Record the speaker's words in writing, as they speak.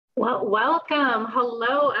Well, welcome.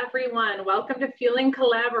 Hello, everyone. Welcome to Fueling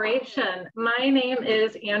Collaboration. My name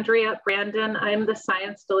is Andrea Brandon. I'm the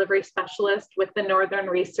Science Delivery Specialist with the Northern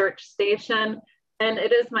Research Station, and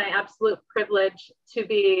it is my absolute privilege to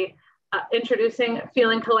be introducing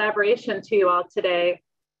Fueling Collaboration to you all today.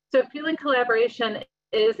 So Fueling Collaboration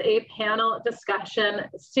is a panel discussion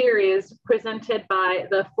series presented by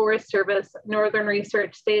the Forest Service, Northern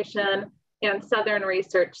Research Station, and Southern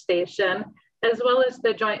Research Station, as well as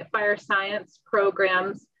the joint fire science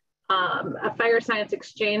programs, fire science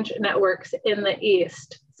exchange networks in the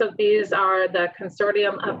East. So these are the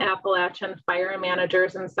Consortium of Appalachian Fire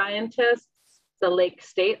Managers and Scientists, the Lake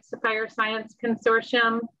States Fire Science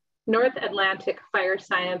Consortium, North Atlantic Fire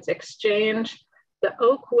Science Exchange, the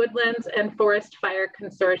Oak Woodlands and Forest Fire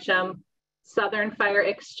Consortium, Southern Fire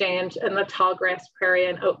Exchange, and the Tallgrass Prairie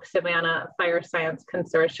and Oak Savanna Fire Science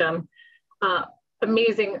Consortium.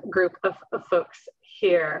 Amazing group of folks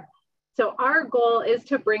here. So our goal is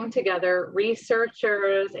to bring together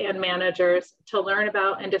researchers and managers to learn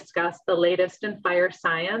about and discuss the latest in fire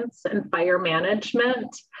science and fire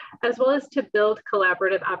management, as well as to build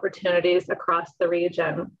collaborative opportunities across the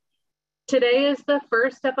region. Today is the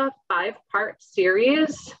first of a 5-part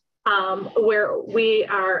series where we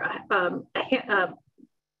are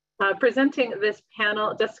presenting this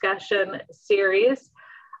panel discussion series.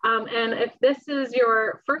 And if this is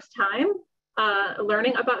your first time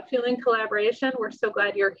learning about Fueling Collaboration, we're so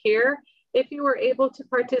glad you're here. If you were able to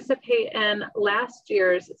participate in last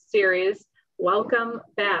year's series, welcome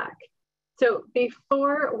back. So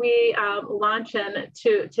before we launch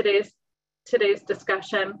into today's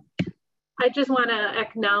discussion, I just want to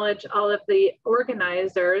acknowledge all of the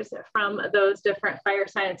organizers from those different fire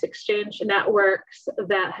science exchange networks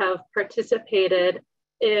that have participated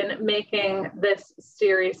in making this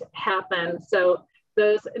series happen. So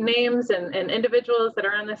those names and individuals that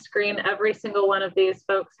are on the screen, every single one of these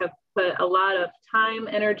folks have put a lot of time,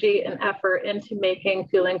 energy, and effort into making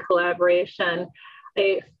Fueling Collaboration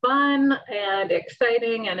a fun and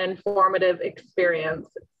exciting and informative experience.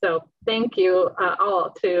 So thank you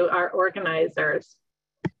all to our organizers.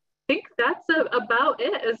 I think that's about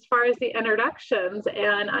it as far as the introductions,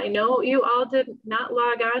 and I know you all did not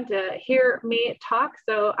log on to hear me talk,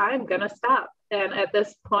 so I'm gonna stop. And at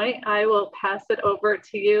this point, I will pass it over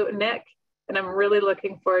to you, Nick, and I'm really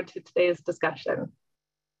looking forward to today's discussion.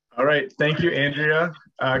 All right, thank you, Andrea.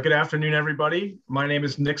 Good afternoon, everybody. My name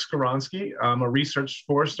is Nick Skowronski. I'm a research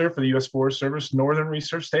forester for the U.S. Forest Service Northern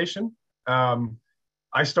Research Station.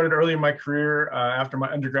 I started early in my career after my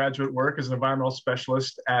undergraduate work as an environmental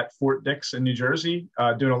specialist at Fort Dix in New Jersey,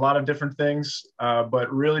 doing a lot of different things,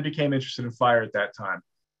 but really became interested in fire at that time.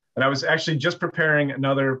 And I was actually just preparing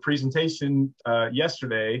another presentation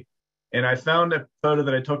yesterday, and I found a photo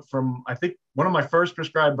that I took from, I think, one of my first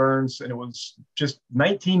prescribed burns, and it was just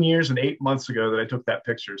 19 years and 8 months ago that I took that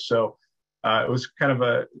picture. So it was kind of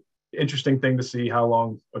an interesting thing to see how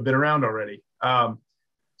long I've been around already.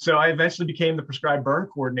 So I eventually became the prescribed burn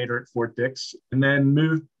coordinator at Fort Dix, and then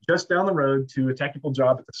moved just down the road to a technical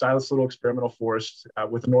job at the Silas Little Experimental Forest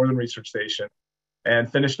with the Northern Research Station,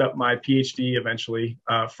 and finished up my PhD eventually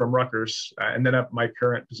from Rutgers, and then up my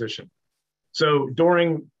current position. So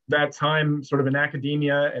during that time, sort of in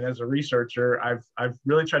academia and as a researcher, I've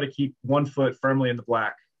really tried to keep one foot firmly in the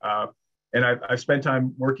black. And I've spent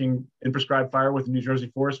time working in prescribed fire with the New Jersey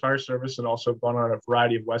Forest Fire Service, and also gone on a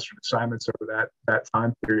variety of Western assignments over that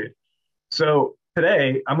time period. So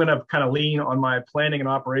today, I'm going to kind of lean on my planning and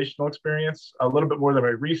operational experience, a little bit more than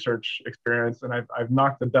my research experience, and I've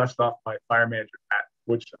knocked the dust off my fire manager hat,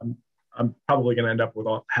 which I'm probably going to end up with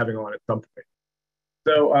having on at some point.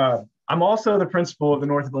 So I'm also the principal of the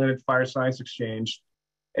North Atlantic Fire Science Exchange.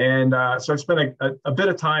 And so I've spent a bit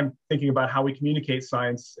of time thinking about how we communicate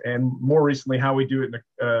science, and more recently, how we do it in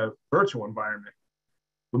a virtual environment.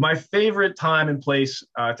 But my favorite time and place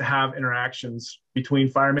to have interactions between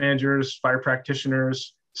fire managers, fire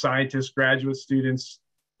practitioners, scientists, graduate students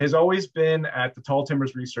has always been at the Tall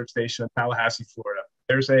Timbers Research Station in Tallahassee, Florida.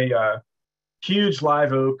 There's a huge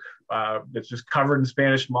live oak that's just covered in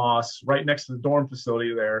Spanish moss right next to the dorm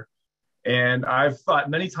facility there. And I've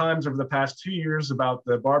thought many times over the past 2 years about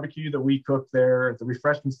the barbecue that we cooked there, the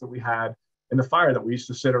refreshments that we had, and the fire that we used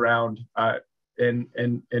to sit around in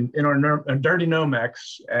our dirty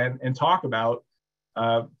Nomex and talk about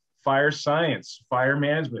fire science, fire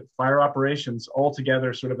management, fire operations, all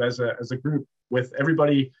together sort of as a group, with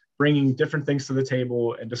everybody bringing different things to the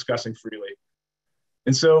table and discussing freely.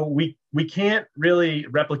 And so we can't really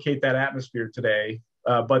replicate that atmosphere today.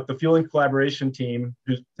 But the Fueling Collaboration team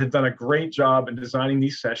has done a great job in designing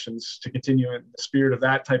these sessions to continue in the spirit of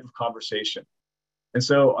that type of conversation. And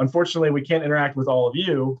so unfortunately, we can't interact with all of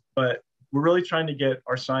you, but we're really trying to get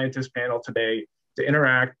our scientist panel today to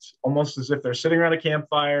interact almost as if they're sitting around a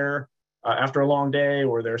campfire after a long day,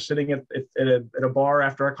 or they're sitting at a bar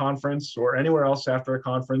after a conference or anywhere else after a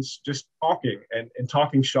conference, just talking and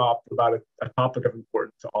talking shop about a topic of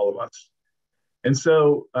importance to all of us. And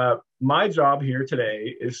so my job here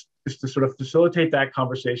today is to sort of facilitate that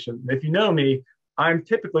conversation. If you know me, I'm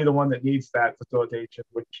typically the one that needs that facilitation,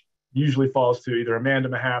 which usually falls to either Amanda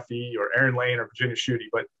Mahaffey or Erin Lane or Virginia Schutte.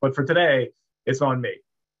 But for today, it's on me.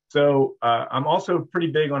 So I'm also pretty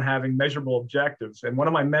big on having measurable objectives. And one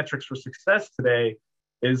of my metrics for success today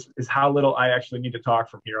is how little I actually need to talk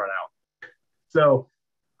from here on out. So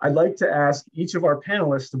I'd like to ask each of our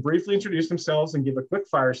panelists to briefly introduce themselves and give a quick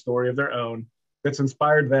fire story of their own that's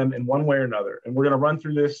inspired them in one way or another. And we're going to run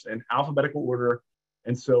through this in alphabetical order.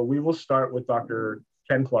 And so we will start with Dr.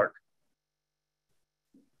 Ken Clark.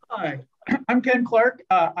 Hi, I'm Ken Clark.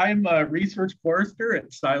 I'm a research forester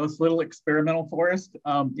at Silas Little Experimental Forest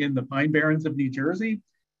in the Pine Barrens of New Jersey.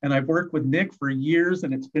 And I've worked with Nick for years,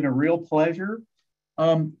 and it's been a real pleasure.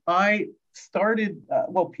 I started,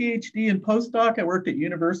 PhD and postdoc. I worked at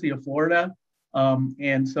University of Florida.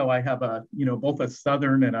 And so I have both a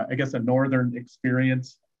Southern and I guess a Northern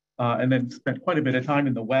experience, and then spent quite a bit of time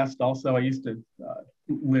in the West. Also, I used to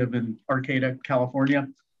live in Arcata, California.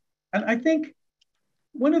 And I think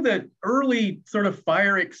one of the early sort of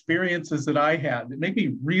fire experiences that I had that made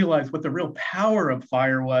me realize what the real power of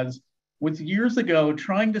fire was years ago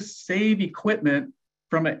trying to save equipment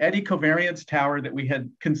from an eddy covariance tower that we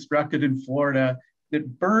had constructed in Florida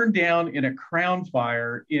that burned down in a crown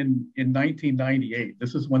fire in 1998.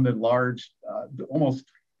 This is when the large,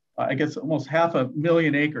 almost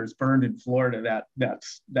 500,000 acres burned in Florida that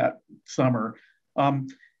summer.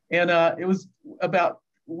 It was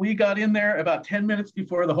we got in there about 10 minutes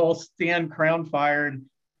before the whole stand crown fired,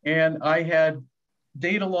 and I had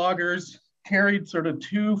data loggers carried sort of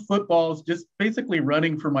 2 footballs just basically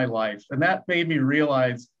running for my life. And that made me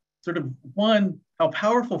realize sort of, one, how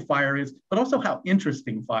powerful fire is, but also how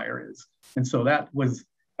interesting fire is. And so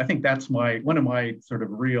I think that's one of my sort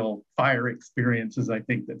of real fire experiences, I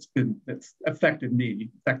think that's affected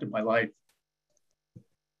my life.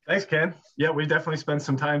 Thanks, Ken. Yeah, we definitely spent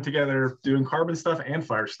some time together doing carbon stuff and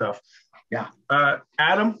fire stuff. Yeah.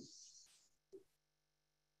 Adam?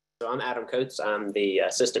 So I'm Adam Coates. I'm the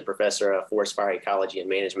assistant professor of forest fire ecology and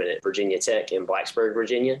management at Virginia Tech in Blacksburg,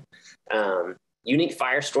 Virginia. Unique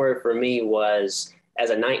fire story for me was as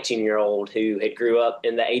a 19-year-old who had grew up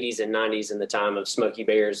in the 80s and 90s in the time of Smokey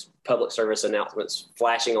Bear's public service announcements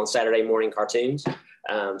flashing on Saturday morning cartoons.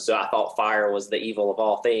 So I thought fire was the evil of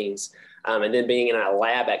all things. And then being in a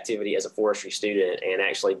lab activity as a forestry student and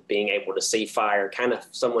actually being able to see fire, kind of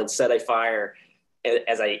someone set a fire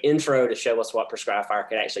as an intro to show us what prescribed fire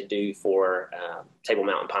could actually do for Table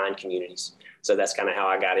Mountain pine communities. So that's kind of how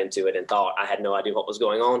I got into it and thought I had no idea what was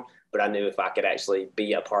going on, but I knew if I could actually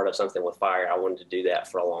be a part of something with fire, I wanted to do that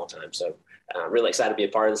for a long time. So I'm really excited to be a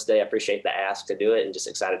part of this day. I appreciate the ask to do it and just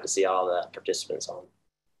excited to see all the participants on.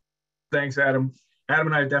 Thanks, Adam. Adam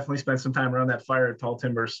and I definitely spent some time around that fire at Tall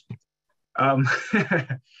Timbers.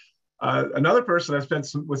 Another person I spent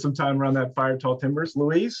some time around that fire at Tall Timbers,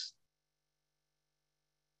 Louise.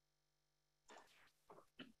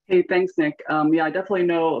 Hey, thanks, Nick. Yeah, I definitely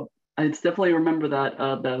remember that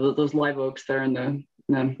those live oaks there in the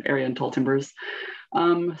area in Tall Timbers.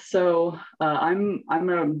 I'm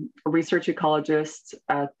a research ecologist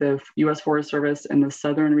at the U.S. Forest Service in the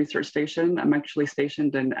Southern Research Station. I'm actually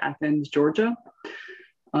stationed in Athens, Georgia.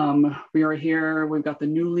 We are here, we've got the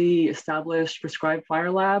newly established prescribed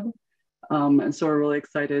fire lab. And so we're really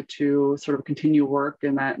excited to sort of continue work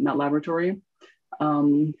in that laboratory.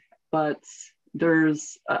 But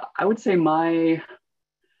there's, I would say I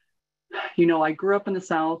grew up in the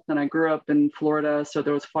South and I grew up in Florida. So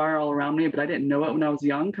there was fire all around me, but I didn't know it when I was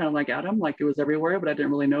young, kind of like Adam, like it was everywhere, but I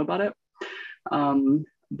didn't really know about it.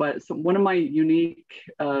 But one of my unique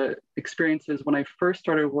experiences when I first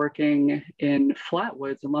started working in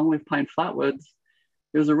flatwoods, in longleaf pine flatwoods,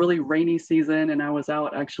 it was a really rainy season and I was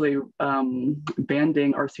out actually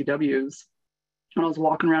banding RCWs. And I was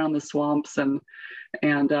walking around in the swamps and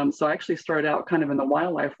so I actually started out kind of in the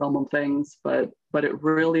wildlife realm of things, but it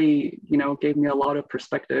really, gave me a lot of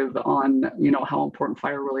perspective on, how important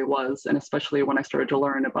fire really was. And especially when I started to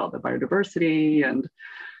learn about the biodiversity and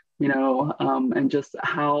just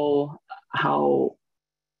how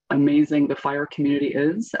amazing the fire community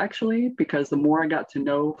is actually, because the more I got to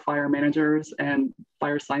know fire managers and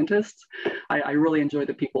fire scientists, I really enjoyed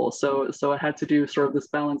the people. So I had to do sort of this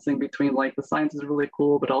balancing between like the science is really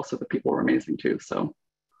cool, but also the people were amazing too. So.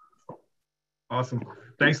 Awesome.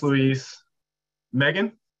 Thanks, Louise.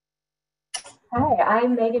 Megan? Hi,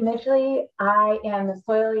 I'm Meghan Midgley. I am the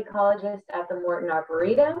soil ecologist at the Morton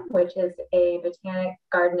Arboretum, which is a botanic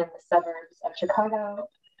garden in the suburbs of Chicago.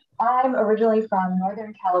 I'm originally from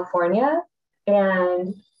Northern California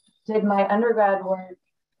and did my undergrad work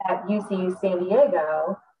at UC San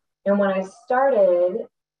Diego. And when I started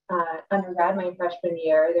undergrad, my freshman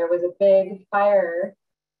year, there was a big fire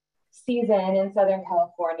season in Southern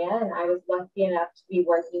California, and I was lucky enough to be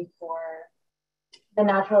working for the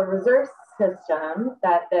natural reserve system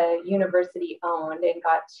that the university owned, and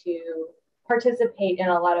got to participate in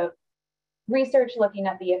a lot of research looking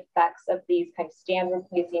at the effects of these kind of stand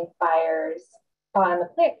replacing fires on the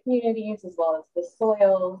plant communities as well as the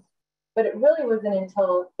soils. But it really wasn't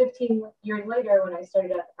until 15 years later when I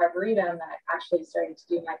started at the Arboretum that I actually started to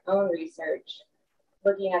do my own research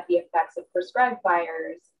looking at the effects of prescribed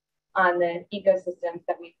fires on the ecosystems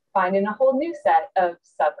that we find in a whole new set of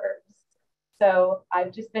suburbs. So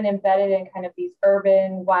I've just been embedded in kind of these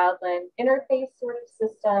urban wildland interface sort of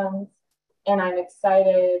systems, and I'm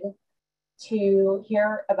excited to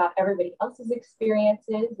hear about everybody else's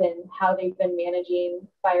experiences and how they've been managing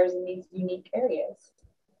fires in these unique areas.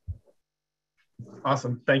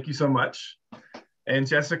 Awesome. Thank you so much. And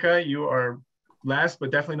Jessica, you are last,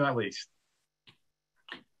 but definitely not least.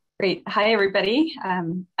 Great. Hi, everybody.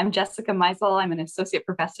 I'm Jessica Miesel. I'm an associate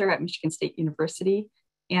professor at Michigan State University,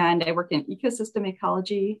 and I work in ecosystem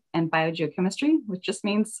ecology and biogeochemistry, which just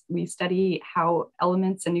means we study how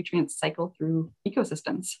elements and nutrients cycle through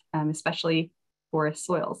ecosystems, especially forest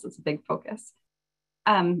soils. It's a big focus.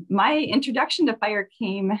 My introduction to fire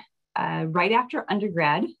came right after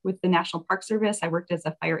undergrad with the National Park Service. I worked as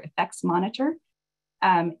a fire effects monitor,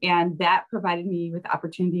 and that provided me with the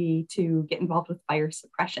opportunity to get involved with fire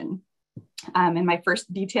suppression. In my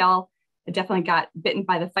first detail, I definitely got bitten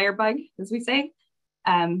by the fire bug, as we say,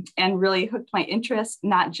 and really hooked my interest,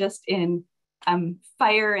 not just in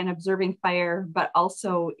fire and observing fire, but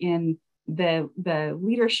also in the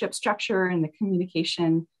leadership structure and the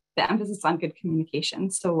communication, the emphasis on good communication.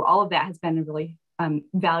 So all of that has been a really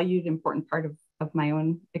valued, important part of my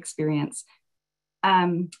own experience.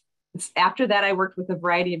 After that, I worked with a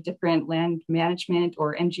variety of different land management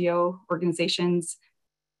or NGO organizations,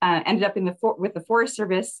 ended up with the Forest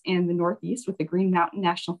Service in the Northeast with the Green Mountain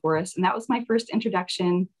National Forest. And that was my first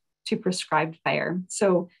introduction to prescribed fire.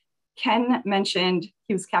 So Ken mentioned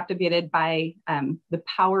he was captivated by the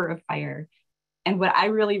power of fire. And what I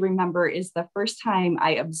really remember is the first time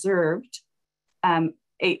I observed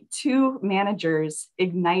two managers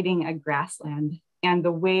igniting a grassland and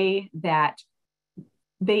the way that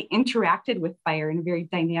they interacted with fire in a very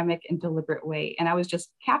dynamic and deliberate way. And I was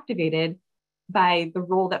just captivated by the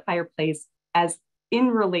role that fire plays as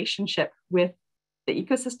in relationship with the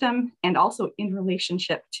ecosystem and also in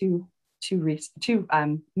relationship to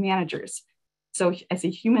managers. So I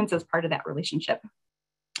see humans as part of that relationship.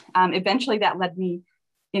 Eventually that led me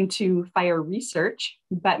into fire research,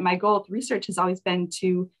 but my goal with research has always been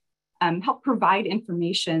to help provide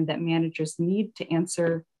information that managers need to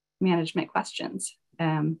answer management questions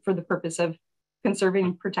for the purpose of conserving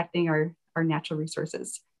and protecting our natural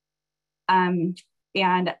resources. And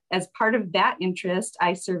as part of that interest,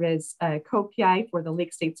 I serve as a co-PI for the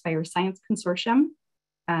Lake States Fire Science Consortium.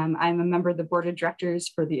 I'm a member of the board of directors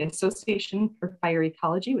for the Association for Fire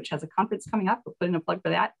Ecology, which has a conference coming up. We'll put in a plug for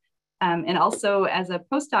that. And also as a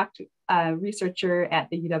postdoc researcher at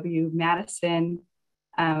the UW-Madison,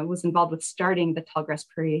 was involved with starting the Tallgrass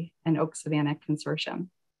Prairie and Oak Savanna Consortium.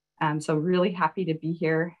 So really happy to be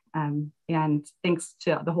here, and thanks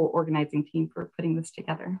to the whole organizing team for putting this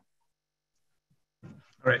together.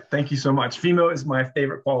 All right, thank you so much. Female is my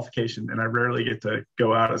favorite qualification, and I rarely get to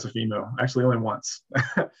go out as a female, actually only once.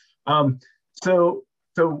 So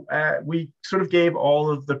we sort of gave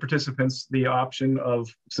all of the participants the option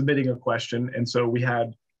of submitting a question. And so we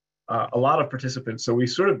had a lot of participants. So I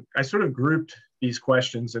sort of grouped these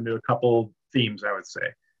questions into a couple themes, I would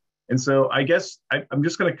say. And so I guess I'm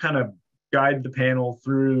just going to kind of guide the panel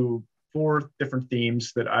through 4 different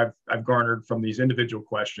themes that I've garnered from these individual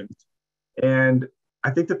questions. And I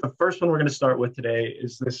think that the first one we're going to start with today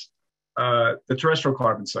is this, the terrestrial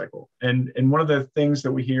carbon cycle. And one of the things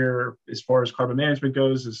that we hear as far as carbon management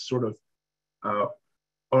goes is sort of,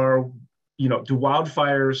 do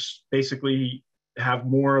wildfires basically have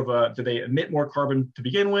more of do they emit more carbon to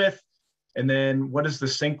begin with? And then what does the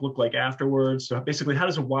sink look like afterwards? So basically, how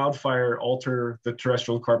does a wildfire alter the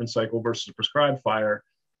terrestrial carbon cycle versus a prescribed fire?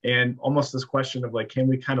 And almost this question of like, can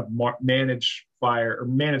we kind of manage fire or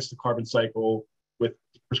manage the carbon cycle with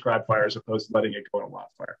prescribed fire as opposed to letting it go in a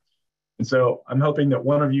wildfire? And so I'm hoping that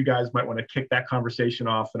one of you guys might want to kick that conversation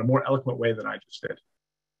off in a more eloquent way than I just did.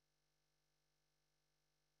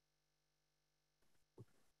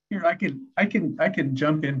 Here, I can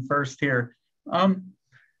jump in first here.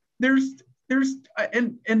 There's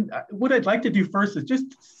what I'd like to do first is just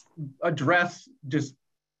address just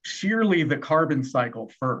sheerly the carbon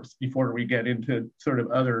cycle first before we get into sort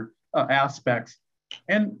of other aspects.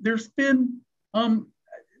 And there's been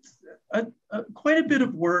quite a bit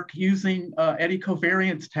of work using eddy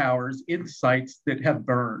covariance towers in sites that have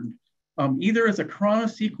burned, either as a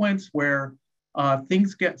chronosequence where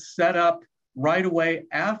things get set up right away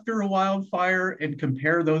after a wildfire and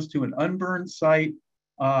compare those to an unburned site,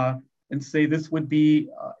 and say this would be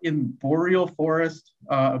in boreal forest,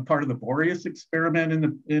 part of the Boreas experiment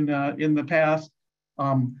in the past.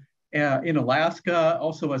 In Alaska,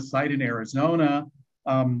 also a site in Arizona,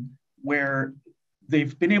 where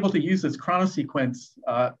they've been able to use this chronosequence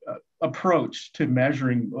approach to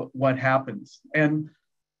measuring what happens. And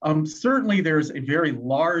certainly there's a very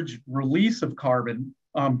large release of carbon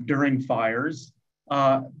during fires.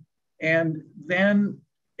 And then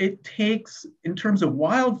it takes, in terms of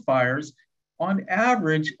wildfires, on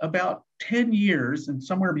average about 10 years and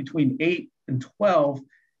somewhere between 8 and 12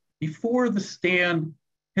 before the stand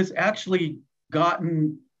has actually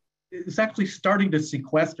is actually starting to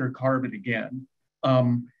sequester carbon again.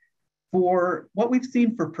 For what we've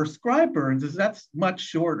seen for prescribed burns is that's much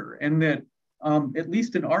shorter, and that at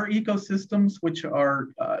least in our ecosystems, which are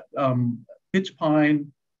pitch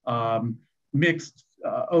pine, mixed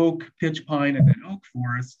oak, pitch pine, and then oak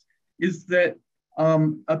forest, is that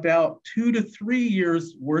about 2 to 3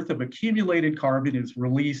 years worth of accumulated carbon is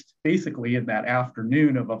released basically in that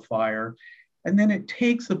afternoon of a fire. And then it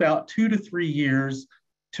takes about 2 to 3 years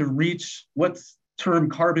to reach what's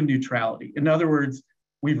termed carbon neutrality. In other words,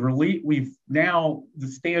 now the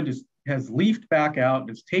stand has leafed back out and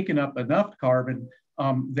has taken up enough carbon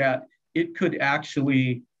that it could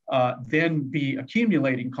actually then be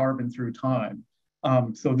accumulating carbon through time.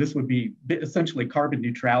 So this would be essentially carbon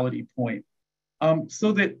neutrality point.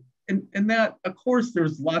 So that, and that, of course,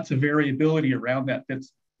 there's lots of variability around that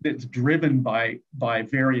that's driven by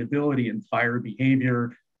variability in fire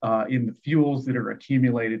behavior, in the fuels that are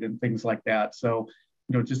accumulated and things like that. So,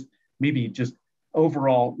 just maybe just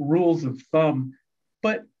overall rules of thumb.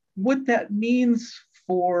 But what that means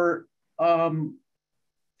for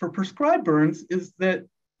prescribed burns is that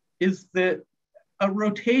a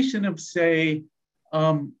rotation of, say,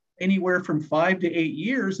 anywhere from 5 to 8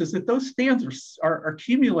 years is that those stands are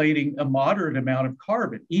accumulating a moderate amount of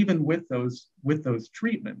carbon, even with those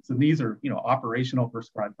treatments. And these are, operational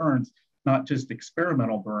prescribed burns, not just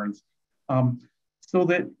experimental burns. So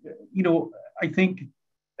that, I think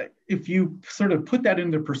if you sort of put that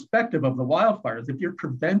into perspective of the wildfires, if you're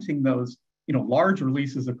preventing those, large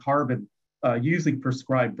releases of carbon using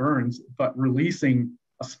prescribed burns, but releasing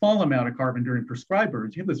a small amount of carbon during prescribed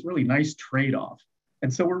burns, you have this really nice trade-off.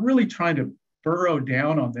 And so we're really trying to burrow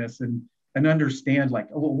down on this and understand, like,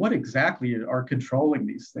 well, what exactly are controlling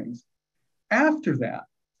these things? After that,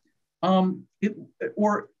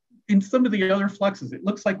 or in some of the other fluxes, it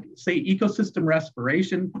looks like, say, ecosystem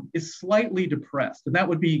respiration is slightly depressed. And that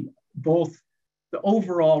would be both the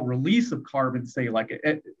overall release of carbon, say, like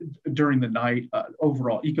during the night,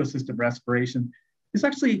 overall ecosystem respiration is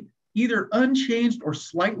actually either unchanged or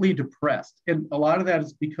slightly depressed. And a lot of that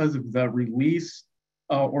is because of the release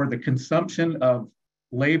or the consumption of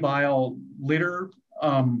labile litter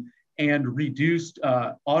and reduced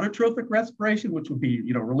autotrophic respiration, which would be,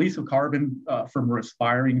 release of carbon from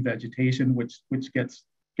respiring vegetation, which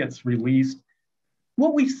gets released.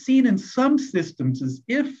 What we've seen in some systems is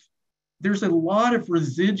if there's a lot of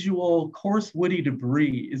residual coarse woody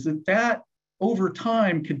debris, is that over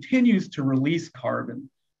time continues to release carbon.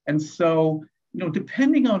 And so,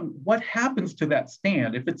 depending on what happens to that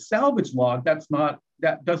stand, if it's salvage log,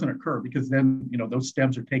 that doesn't occur because then, those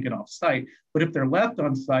stems are taken off site. But if they're left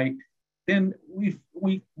on site, then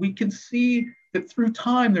we can see that through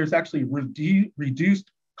time, there's actually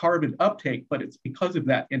reduced carbon uptake, but it's because of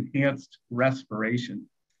that enhanced respiration.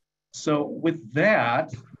 So with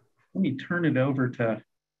that, let me turn it over to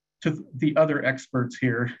the other experts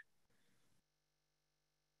here.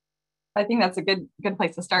 I think that's a good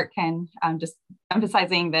place to start, Ken. Just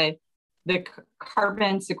emphasizing the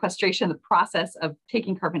carbon sequestration, the process of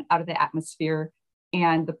taking carbon out of the atmosphere,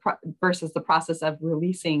 and versus the process of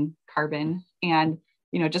releasing carbon. And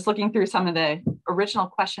just looking through some of the original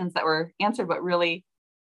questions that were answered, what really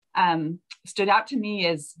stood out to me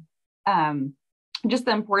is just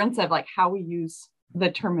the importance of how we use the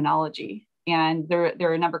terminology. And there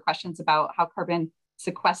are a number of questions about how carbon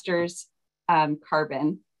sequesters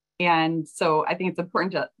carbon. And so I think it's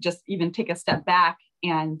important to just even take a step back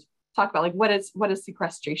and talk about like what is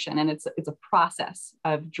sequestration. And it's a process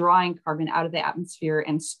of drawing carbon out of the atmosphere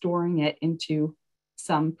and storing it into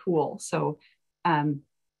some pool. So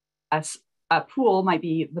a pool might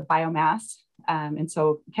be the biomass. And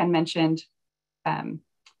so Ken mentioned,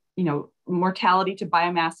 mortality to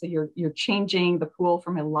biomass. So you're changing the pool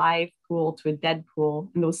from a live pool to a dead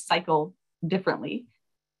pool, and those cycle differently.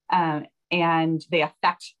 And they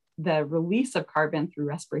affect the release of carbon through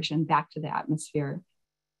respiration back to the atmosphere.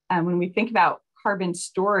 And when we think about carbon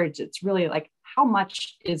storage, it's really like how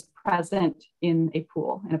much is present in a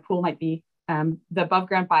pool. And a pool might be the above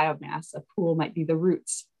ground biomass, a pool might be the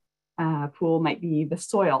roots, a pool might be the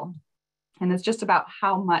soil. And it's just about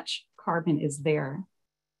how much carbon is there.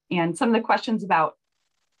 And some of the questions about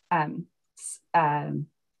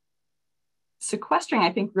sequestering,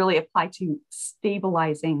 I think, really apply to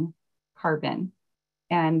stabilizing carbon.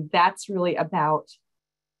 And that's really about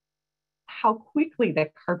how quickly the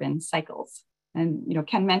carbon cycles. And,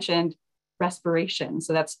 Ken mentioned respiration.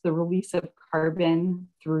 So that's the release of carbon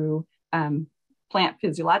through plant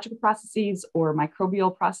physiological processes or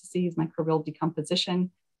microbial processes, microbial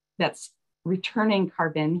decomposition, that's returning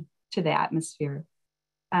carbon to the atmosphere.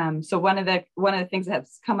 So one of the things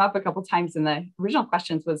that's come up a couple of times in the original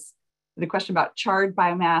questions was the question about charred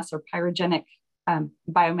biomass or pyrogenic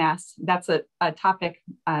biomass. That's a topic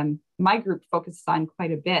my group focuses on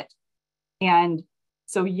quite a bit. And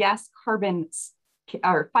so yes,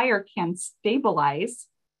 fire can stabilize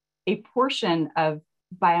a portion of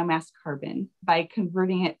biomass carbon by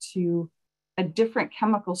converting it to a different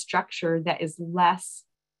chemical structure that is less,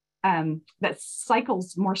 that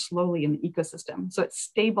cycles more slowly in the ecosystem. So it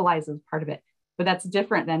stabilizes part of it, but that's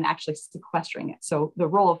different than actually sequestering it. So the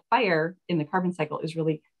role of fire in the carbon cycle is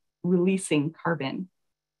really releasing carbon,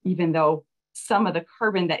 even though some of the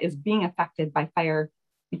carbon that is being affected by fire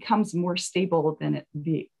becomes more stable than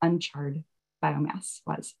the uncharred biomass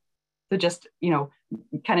was. So just,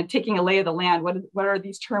 kind of taking a lay of the land, what are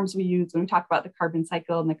these terms we use when we talk about the carbon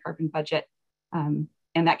cycle and the carbon budget? And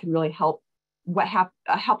that can really help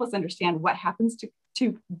us understand what happens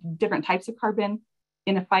to different types of carbon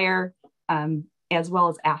in a fire, as well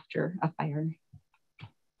as after a fire.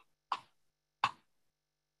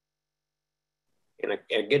 And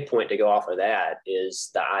a good point to go off of that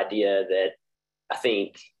is the idea that I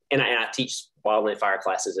think, and I teach wildland fire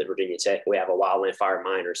classes at Virginia Tech. We have a wildland fire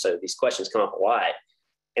minor, so these questions come up a lot.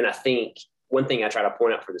 And I think one thing I try to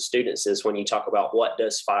point out for the students is when you talk about what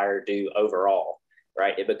does fire do overall,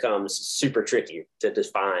 right? It becomes super tricky to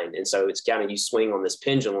define. And so it's kind of, you swing on this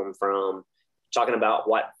pendulum from talking about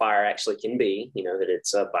what fire actually can be, that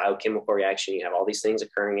it's a biochemical reaction. You have all these things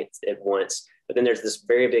occurring at once. But then there's this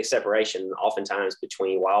very big separation oftentimes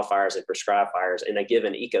between wildfires and prescribed fires in a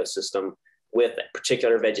given ecosystem with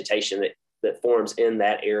particular vegetation that forms in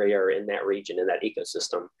that area or in that region, in that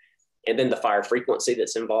ecosystem. And then the fire frequency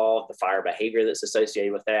that's involved, the fire behavior that's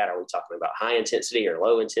associated with that. Are we talking about high intensity or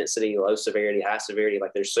low intensity, low severity, high severity?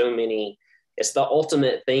 Like there's so many, it's the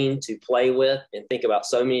ultimate thing to play with and think about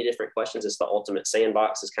so many different questions. It's the ultimate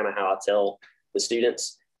sandbox is kind of how I tell the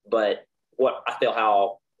students. But what I feel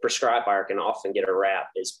how prescribed fire can often get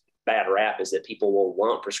bad rap is that people will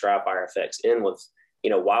lump prescribed fire effects in with,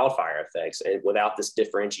 wildfire effects, and without this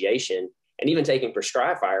differentiation, and even taking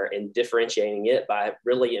prescribed fire and differentiating it by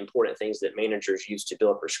really important things that managers use to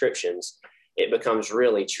build prescriptions, it becomes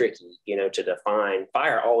really tricky, to define.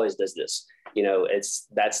 Fire always does this.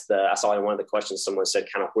 I saw in one of the questions, someone said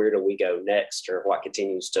kind of, where do we go next, or what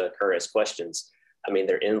continues to occur as questions? I mean,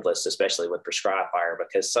 they're endless, especially with prescribed fire,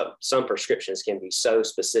 because some prescriptions can be so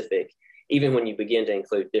specific, even when you begin to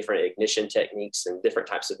include different ignition techniques and different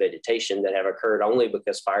types of vegetation that have occurred only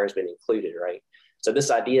because fire has been included, right? So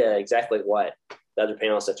this idea, exactly what the other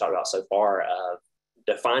panelists have talked about so far, of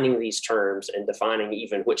defining these terms and defining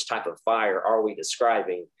even which type of fire are we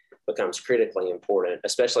describing, becomes critically important,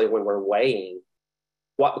 especially when we're weighing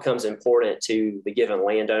what becomes important to the given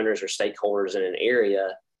landowners or stakeholders in an area.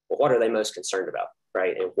 Well, what are they most concerned about,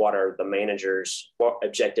 right? And what are the managers, what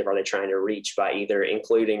objective are they trying to reach by either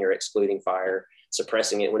including or excluding fire,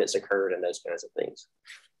 suppressing it when it's occurred, and those kinds of things.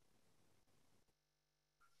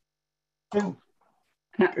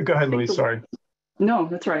 Go ahead, Louise, sorry. No,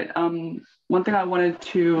 that's right. One thing I wanted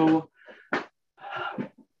to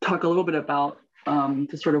talk a little bit about,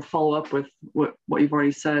 to sort of follow up with what you've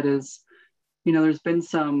already said, is, there's been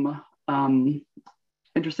some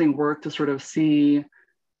interesting work to sort of see,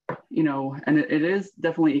 and it is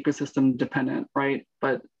definitely ecosystem dependent, right?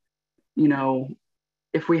 But,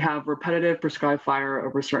 if we have repetitive prescribed fire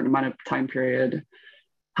over a certain amount of time period,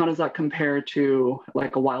 how does that compare to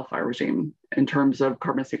like a wildfire regime in terms of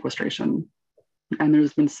carbon sequestration? And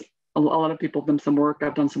there's been a lot of people have done some work.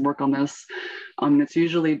 I've done some work on this. It's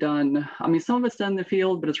usually done, I mean, some of it's done in the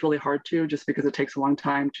field, but it's really hard to, just because it takes a long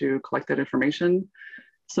time to collect that information.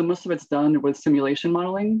 So most of it's done with simulation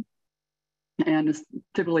modeling, and it's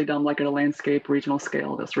typically done like at a landscape, regional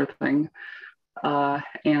scale, this sort of thing.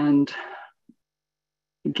 And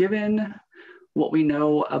given what we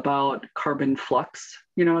know about carbon flux,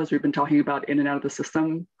 you know, as we've been talking about in and out of the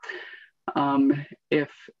system,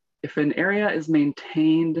 if an area is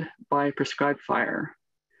maintained by prescribed fire,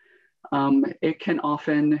 it can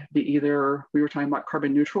often be either, we were talking about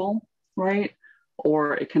carbon neutral, right?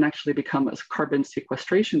 Or it can actually become a carbon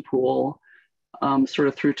sequestration pool sort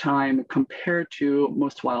of through time compared to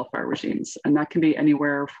most wildfire regimes. And that can be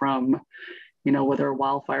anywhere from, you know, whether a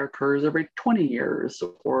wildfire occurs every 20 years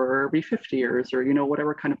or every 50 years, or, you know,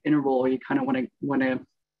 whatever kind of interval you kind of want to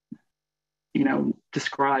you know,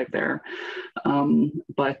 describe there.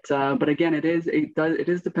 But again, it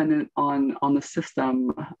is dependent on the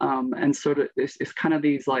system. And so it's kind of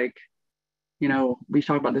these, like, you know, we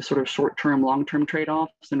talk about this sort of short-term, long-term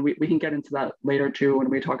trade-offs, and we can get into that later too when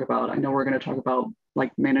we talk about, I know we're going to talk about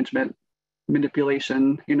like management,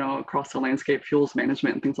 manipulation, you know, across the landscape, fuels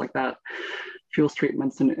management and things like that, fuels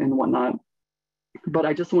treatments and whatnot. But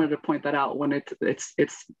I just wanted to point that out when it's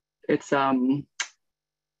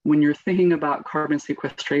when you're thinking about carbon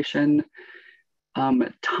sequestration,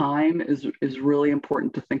 time is really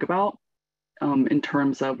important to think about in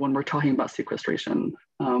terms of when we're talking about sequestration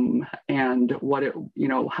and what it, you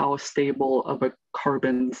know, how stable of a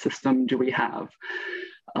carbon system do we have?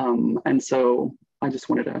 And so I just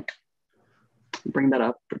wanted to bring that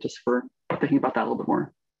up just for thinking about that a little bit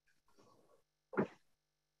more.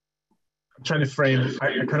 I'm trying to frame,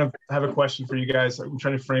 I kind of have a question for you guys. I'm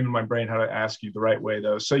trying to frame in my brain how to ask you the right way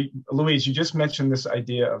though. So Louise, you just mentioned this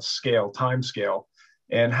idea of scale, time scale,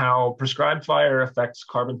 and how prescribed fire affects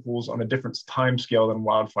carbon pools on a different time scale than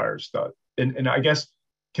wildfires does. And I guess,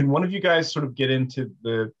 can one of you guys sort of get into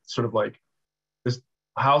the sort of like this,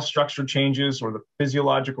 how structure changes or the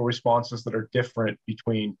physiological responses that are different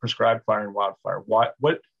between prescribed fire and wildfire? Why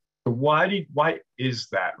is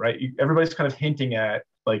that, right? Everybody's kind of hinting at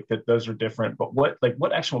like that those are different, but what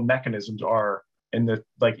actual mechanisms are in the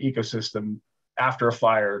like ecosystem after a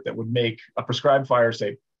fire that would make a prescribed fire,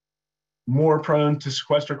 say, more prone to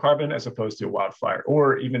sequester carbon as opposed to a wildfire?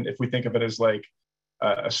 Or even if we think of it as like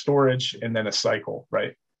a storage and then a cycle,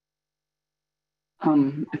 right?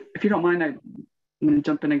 If you don't mind, I'm going to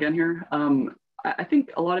jump in again here. I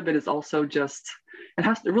think a lot of it is also just, it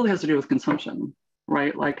really has to do with consumption,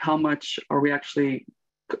 right? Like how much are we actually,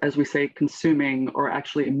 as we say, consuming or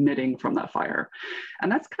actually emitting from that fire? And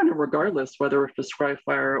that's kind of regardless whether it's prescribed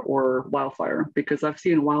fire or wildfire, because I've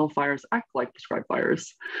seen wildfires act like prescribed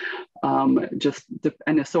fires.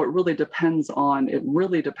 And so it really depends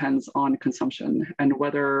on consumption, and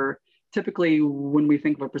whether typically when we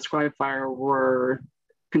think of a prescribed fire, we're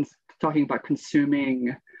talking about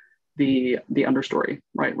consuming the understory,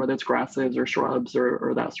 right? Whether it's grasses or shrubs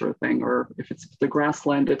or that sort of thing, or if it's the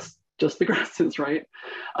grassland, it's just the grasses, right?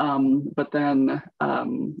 But then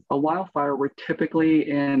a wildfire, we're typically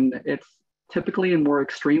in more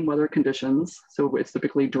extreme weather conditions. So it's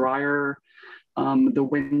typically drier, the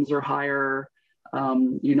winds are higher,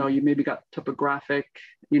 you know, you maybe got topographic,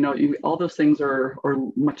 you know, all those things are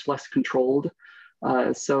much less controlled.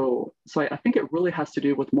 So I think it really has to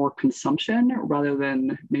do with more consumption rather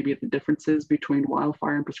than maybe the differences between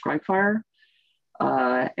wildfire and prescribed fire.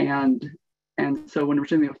 And so when we're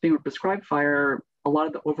doing the thing with prescribed fire, a lot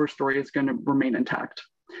of the overstory is going to remain intact.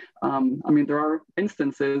 I mean, there are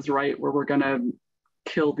instances, right, where we're going to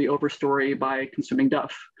kill the overstory by consuming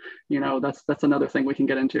duff. You know, that's another thing we can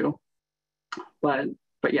get into. But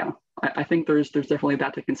yeah, I think there's definitely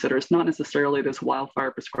that to consider. It's not necessarily this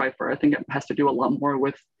wildfire, prescribed fire. I think it has to do a lot more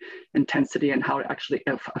with intensity and how it actually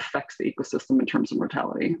affects the ecosystem in terms of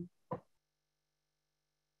mortality.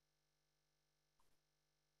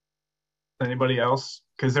 Anybody else?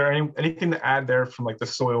 Is there anything to add there from like the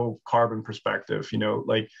soil carbon perspective? You know,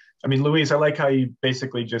 like, I mean, Louise, I like how you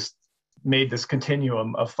basically just made this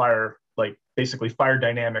continuum of fire, like basically fire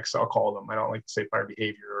dynamics, I'll call them. I don't like to say fire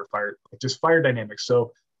behavior or fire, just fire dynamics.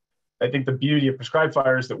 So I think the beauty of prescribed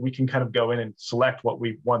fire is that we can kind of go in and select what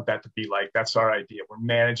we want that to be like. That's our idea. We're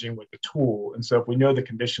managing with the tool. And so if we know the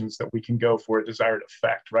conditions, that we can go for a desired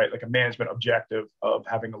effect, right? Like a management objective of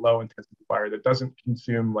having a low intensity fire that doesn't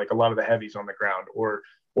consume like a lot of the heavies on the ground, or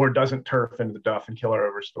doesn't turf into the duff and kill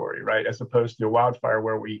our overstory, right? As opposed to a wildfire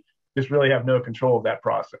where we just really have no control of that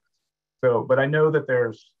process. So, but I know that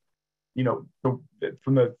there's you know,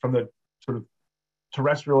 from the sort of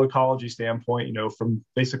terrestrial ecology standpoint, you know, from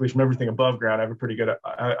everything above ground, I have a pretty good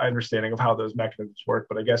understanding of how those mechanisms work.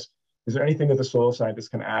 But I guess, is there anything that the soil scientists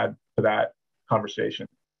can add to that conversation?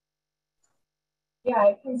 Yeah,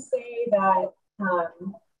 I can say that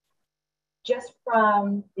just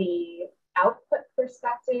from the output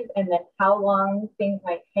perspective and then how long things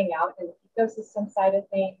might hang out in the ecosystem side of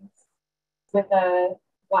things, with a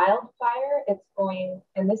wildfire, it's going,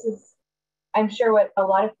 and this is, I'm sure what a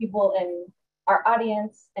lot of people in our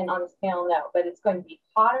audience and on this panel know, but it's going to be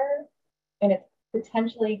hotter and it's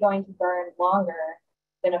potentially going to burn longer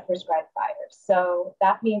than a prescribed fire. So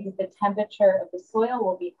that means that the temperature of the soil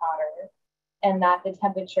will be hotter and that the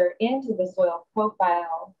temperature into the soil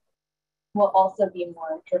profile will also be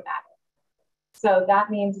more dramatic. So that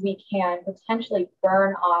means we can potentially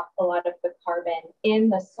burn off a lot of the carbon in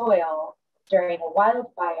the soil during a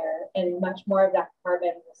wildfire, and much more of that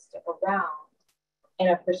carbon will stick around in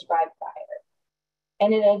a prescribed fire.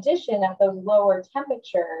 And in addition, at those lower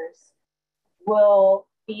temperatures, we'll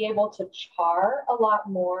be able to char a lot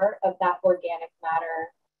more of that organic matter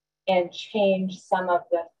and change some of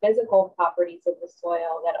the physical properties of the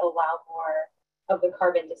soil that allow more of the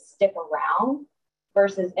carbon to stick around,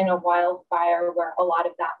 versus in a wildfire where a lot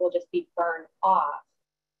of that will just be burned off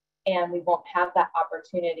and we won't have that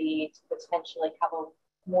opportunity to potentially have a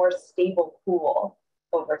more stable pool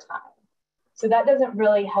over time. So that doesn't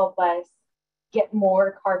really help us get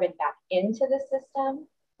more carbon back into the system,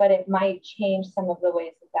 but it might change some of the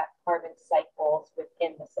ways that that carbon cycles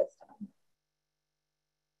within the system,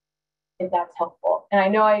 if that's helpful. And I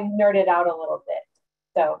know I nerded out a little bit,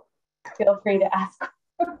 so feel free to ask.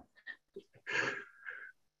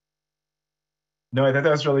 No, I thought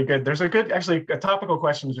that was really good. There's actually a topical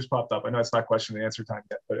question just popped up. I know it's not question and answer time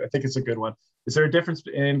yet, but I think it's a good one. Is there a difference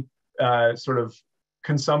in sort of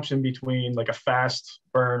consumption between like a fast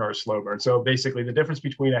burn or a slow burn? So basically the difference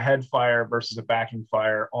between a head fire versus a backing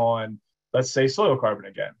fire on, let's say, soil carbon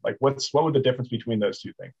again. Like what would the difference between those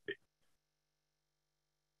two things be?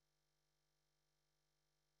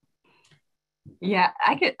 Yeah,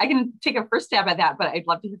 I can take a first stab at that, but I'd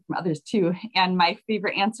love to hear from others too. And my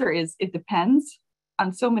favorite answer is it depends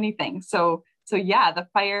on so many things. So yeah, the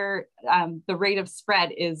fire, the rate of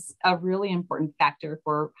spread is a really important factor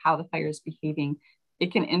for how the fire is behaving.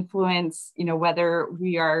 It can influence, you know, whether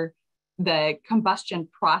the combustion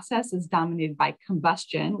process is dominated by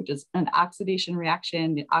combustion, which is an oxidation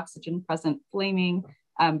reaction, the oxygen present flaming,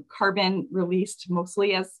 carbon released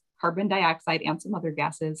mostly as carbon dioxide and some other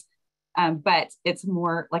gases. But it's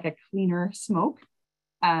more like a cleaner smoke,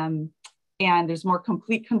 and there's more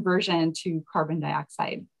complete conversion to carbon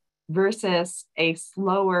dioxide, versus a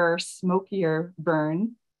slower, smokier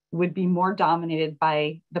burn would be more dominated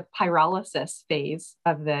by the pyrolysis phase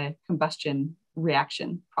of the combustion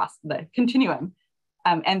reaction process, the continuum.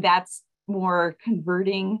 And that's more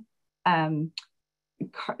converting the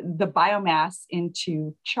biomass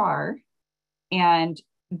into char. And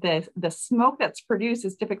the smoke that's produced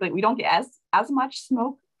is typically, we don't get as much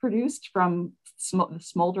smoke produced from the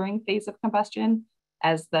smoldering phase of combustion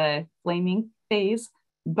as the flaming phase,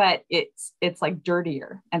 but it's like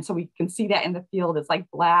dirtier. And so we can see that in the field. It's like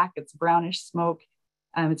black, it's brownish smoke.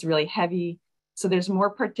 It's really heavy. So there's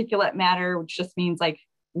more particulate matter, which just means like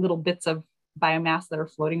little bits of biomass that are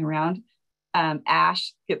floating around.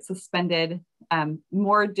 Ash gets suspended,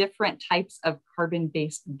 more different types of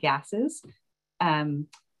carbon-based gases.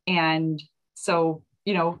 And so,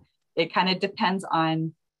 you know, it kind of depends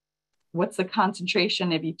on what's the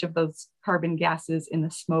concentration of each of those carbon gases in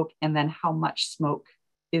the smoke, and then how much smoke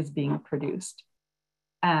is being produced.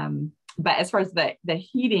 But as far as the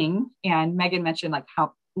heating, and Megan mentioned like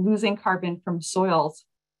how losing carbon from soils,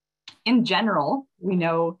 in general, we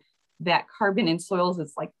know that carbon in soils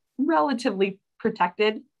is like relatively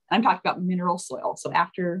protected. I'm talking about mineral soil. So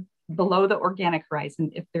below the organic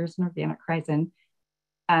horizon, if there's an organic horizon,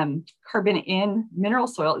 carbon in mineral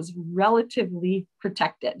soil is relatively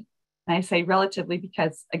protected. And I say relatively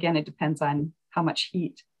because, again, it depends on how much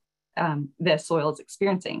heat the soil is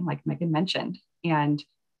experiencing, like Megan mentioned. And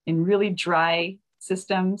in really dry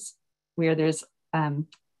systems where there's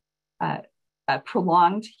a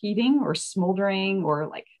prolonged heating or smoldering, or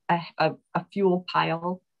like a fuel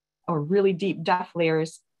pile or really deep depth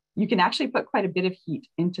layers, you can actually put quite a bit of heat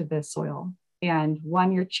into the soil. And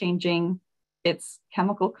one, you're changing its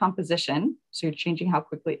chemical composition. So you're changing how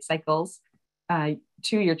quickly it cycles.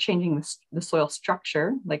 Two, you're changing the soil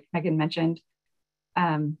structure, like Megan mentioned.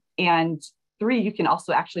 And three, you can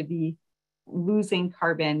also actually be losing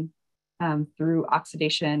carbon through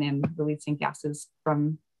oxidation and releasing gases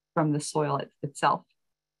from the soil itself.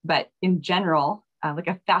 But in general, like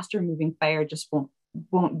a faster moving fire just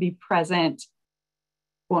won't be present,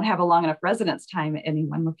 won't have a long enough residence time at any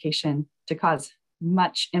one location to cause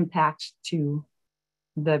much impact to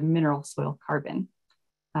the mineral soil carbon.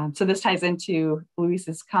 So this ties into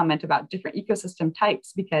Louise's comment about different ecosystem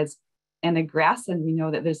types, because in a grassland, we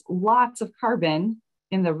know that there's lots of carbon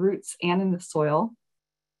in the roots and in the soil,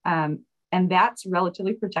 and that's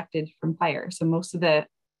relatively protected from fire. So most of the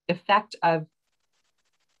effect of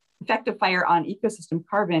fire on ecosystem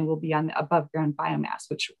carbon will be on the above ground biomass,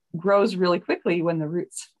 which grows really quickly when the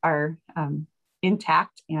roots are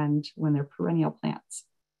intact and when they're perennial plants,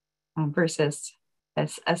 versus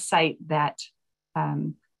a site that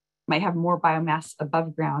might have more biomass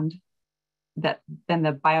above ground than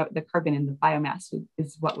the carbon in the biomass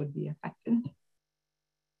is what would be affected.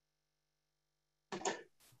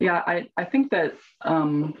 Yeah, I think that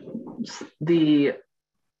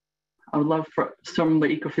I would love for some of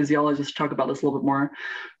the ecophysiologists to talk about this a little bit more,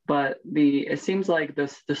 but it seems like the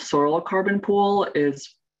soil carbon pool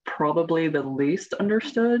is probably the least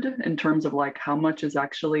understood in terms of like how much is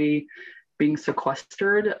actually being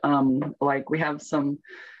sequestered. Like we have some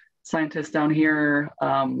scientists down here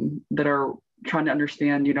that are trying to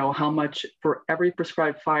understand, you know, how much for every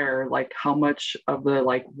prescribed fire, like how much of the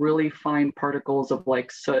like really fine particles of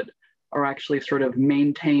like soot are actually sort of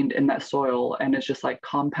maintained in that soil and it's just like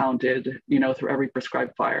compounded, you know, through every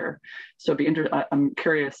prescribed fire. So I'm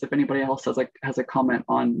curious if anybody else has a comment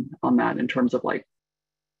on that in terms of like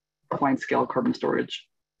fine scale carbon storage.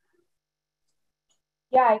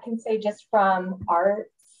 Yeah, I can say just from our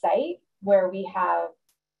site where we have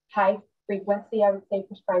high frequency, I would say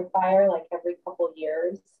prescribed fire like every couple of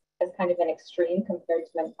years as kind of an extreme compared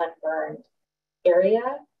to an unburned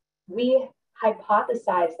area, we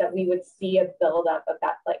hypothesized that we would see a buildup of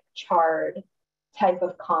that like charred type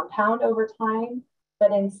of compound over time.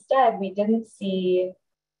 But instead, we didn't see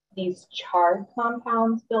these charred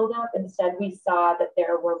compounds build up. Instead, we saw that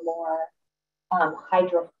there were more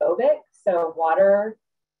hydrophobic, so water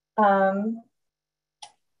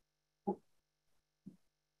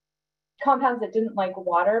compounds that didn't like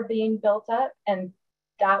water being built up. And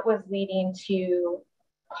that was leading to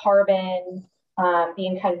carbon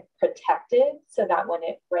being kind of protected so that when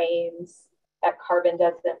it rains, that carbon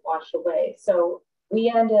doesn't wash away. So we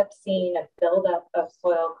end up seeing a buildup of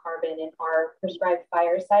soil carbon in our prescribed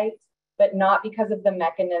fire sites, but not because of the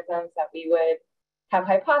mechanisms that we would have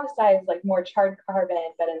hypothesized, like more charred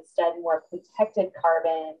carbon, but instead more protected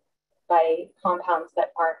carbon by compounds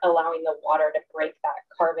that aren't allowing the water to break that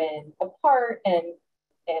carbon apart and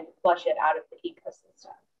flush it out of the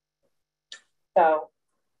ecosystem. So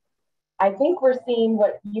I think we're seeing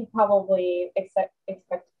what you probably expected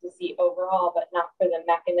to see overall, but not for the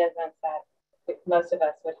mechanisms that most of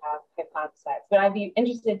us would have hypothesized. But I'd be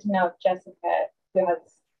interested to know if Jessica, who has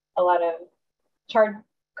a lot of charred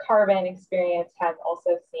carbon experience, has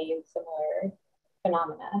also seen similar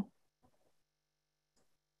phenomena.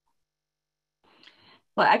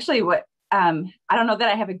 Well, actually, I don't know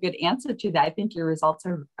that I have a good answer to that. I think your results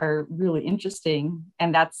are really interesting,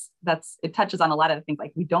 and it touches on a lot of things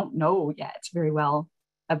like we don't know yet very well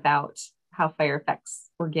about how fire affects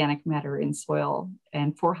organic matter in soil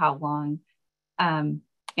and for how long, and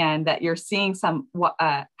that you're seeing some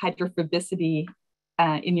hydrophobicity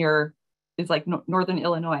is like northern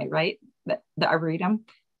Illinois, right? The Arboretum,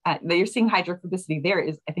 that you're seeing hydrophobicity there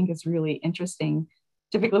I think is really interesting.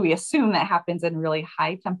 Typically, we assume that happens in really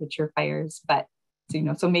high temperature fires, but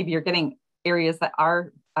so maybe you're getting areas that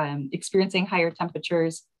are experiencing higher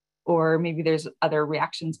temperatures, or maybe there's other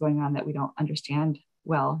reactions going on that we don't understand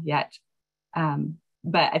well yet.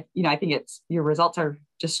 But I think your results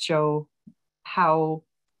just show how,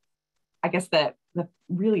 I guess, the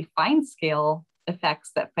really fine scale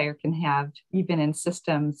effects that fire can have, even in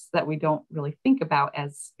systems that we don't really think about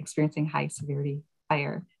as experiencing high severity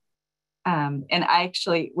fire. And I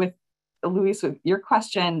actually, with Louise, your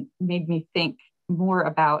question made me think more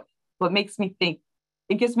about what makes me think,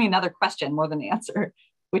 it gives me another question more than an answer,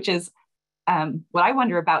 which is what I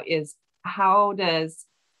wonder about is how does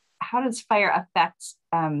fire affect,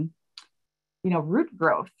 root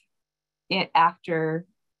growth after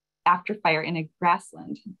fire in a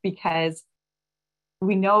grassland? Because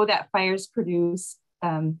we know that fires produce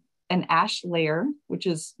an ash layer, which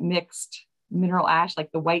is mixed mineral ash,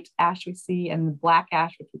 like the white ash we see, and the black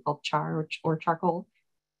ash, which we call char or charcoal.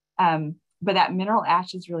 But that mineral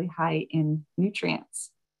ash is really high in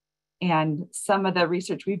nutrients. And some of the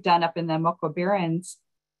research we've done up in the Moco Barrens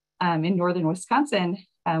in northern Wisconsin,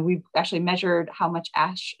 we've actually measured how much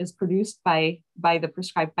ash is produced by the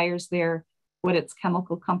prescribed fires there, what its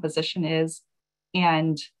chemical composition is.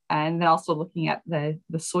 and then also looking at the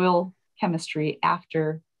soil chemistry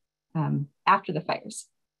after the fires.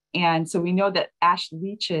 And so we know that ash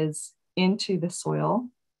leaches into the soil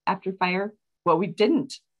after fire. What we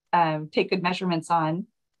didn't take good measurements on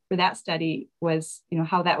for that study was,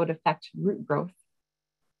 how that would affect root growth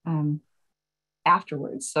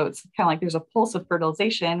afterwards. So it's kind of like there's a pulse of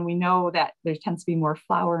fertilization. We know that there tends to be more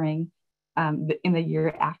flowering in the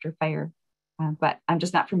year after fire, but I'm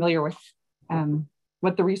just not familiar with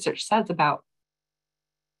what the research says about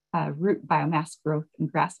root biomass growth in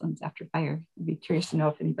grasslands after fire. I'd be curious to know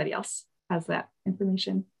if anybody else has that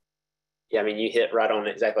information. Yeah, I mean, you hit right on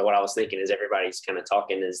exactly what I was thinking as everybody's kind of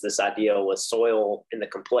talking, is this idea with soil and the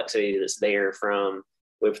complexity that's there from,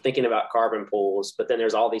 we're thinking about carbon pools, but then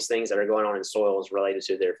there's all these things that are going on in soils related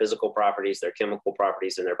to their physical properties, their chemical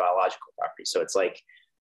properties, and their biological properties. So it's like,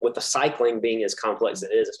 with the cycling being as complex as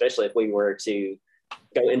it is, especially if we were to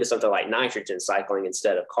go into something like nitrogen cycling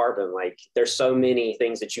instead of carbon, like there's so many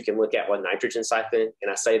things that you can look at with nitrogen cycling. And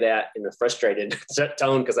I say that in a frustrated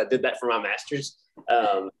tone because I did that for my master's.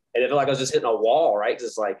 And it felt like I was just hitting a wall, right? Because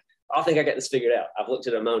it's like, I think I got this figured out. I've looked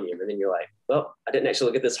at ammonium. And then you're like, well, I didn't actually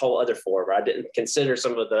look at this whole other form, or I didn't consider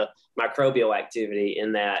some of the microbial activity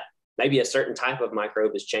in that maybe a certain type of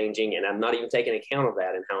microbe is changing, and I'm not even taking account of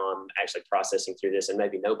that and how I'm actually processing through this. And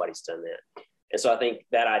maybe nobody's done that. And so I think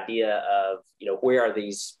that idea of, where are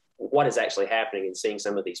these, what is actually happening, and seeing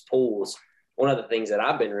some of these pools, one of the things that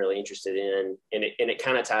I've been really interested in, and it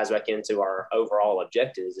kind of ties back into our overall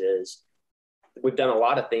objectives, is we've done a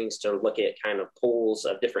lot of things to look at kind of pools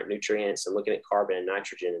of different nutrients and looking at carbon and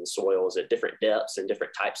nitrogen in soils at different depths and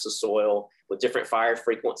different types of soil with different fire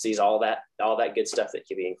frequencies, all that good stuff that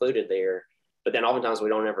can be included there. But then oftentimes we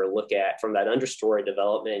don't ever look at from that understory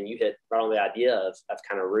development, and you hit right on the idea of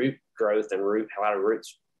kind of root growth and how do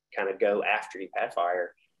roots kind of go after you've had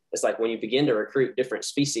fire. It's like when you begin to recruit different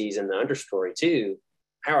species in the understory too,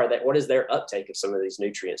 what is their uptake of some of these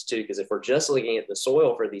nutrients too? Because if we're just looking at the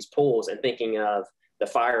soil for these pools and thinking of the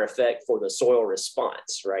fire effect for the soil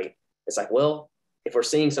response, right? It's like, well, if we're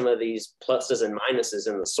seeing some of these pluses and minuses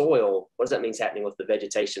in the soil, what does that mean is happening with the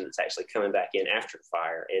vegetation that's actually coming back in after the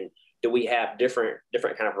fire? And do we have different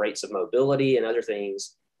kind of rates of mobility and other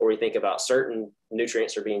things where we think about certain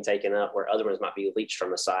nutrients are being taken up where other ones might be leached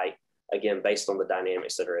from a site, again, based on the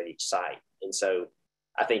dynamics that are at each site. And so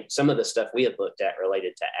I think some of the stuff we had looked at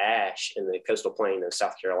related to ash in the coastal plain of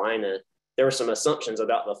South Carolina, there were some assumptions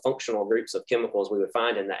about the functional groups of chemicals we would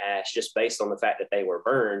find in the ash just based on the fact that they were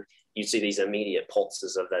burned. You'd see these immediate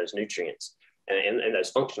pulses of those nutrients and those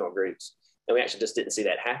functional groups. And we actually just didn't see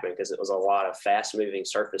that happen because it was a lot of fast moving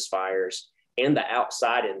surface fires, and the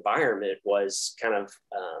outside environment was kind of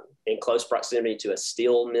in close proximity to a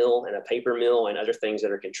steel mill and a paper mill and other things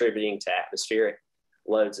that are contributing to atmospheric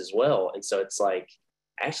loads as well. And so it's like,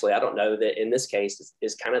 actually, I don't know that in this case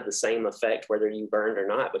is kind of the same effect whether you burned or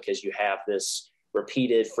not, because you have this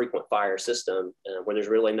repeated frequent fire system where there's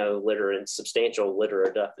really no litter and substantial litter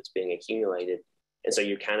or dust that's being accumulated. And so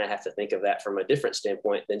you kind of have to think of that from a different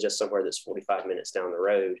standpoint than just somewhere that's 45 minutes down the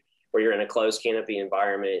road, where you're in a closed canopy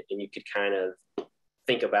environment and you could kind of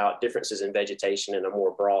think about differences in vegetation in a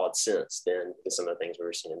more broad sense than some of the things we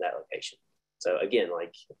were seeing in that location. So again,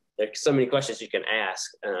 like there's so many questions you can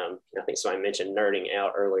ask. I think somebody mentioned nerding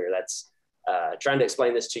out earlier. That's trying to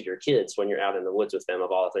explain this to your kids when you're out in the woods with them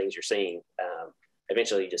of all the things you're seeing.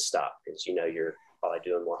 Eventually you just stop because you're probably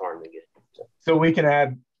doing more harm than good. So we can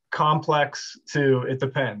add complex to it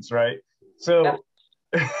depends, right? So,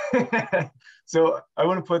 yeah. So I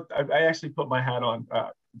actually put my hat on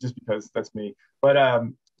just because that's me, but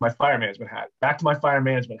my fire management hat. Back to my fire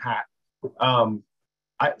management hat.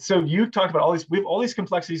 So you talked about we have all these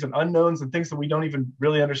complexities and unknowns and things that we don't even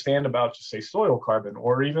really understand about, just say soil carbon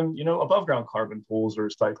or even, above ground carbon pools or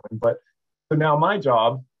recycling. But so now my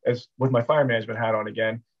job, as with my fire management hat on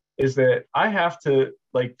again, is that I have to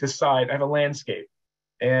decide. I have a landscape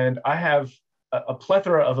and I have a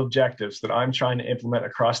plethora of objectives that I'm trying to implement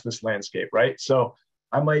across this landscape, right? So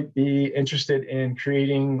I might be interested in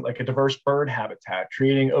creating a diverse bird habitat,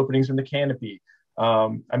 creating openings in the canopy.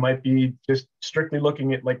 I might be just strictly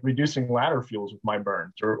looking at reducing ladder fuels with my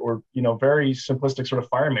burns or very simplistic sort of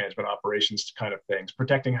fire management operations kind of things,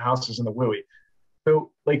 protecting houses in the WUI.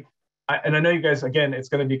 So and I know you guys, again, it's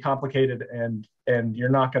going to be complicated and you're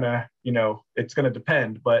not going to, it's going to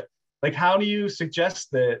depend, but how do you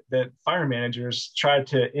suggest that fire managers try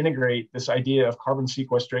to integrate this idea of carbon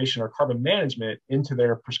sequestration or carbon management into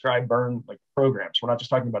their prescribed burn programs? We're not just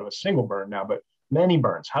talking about a single burn now, but many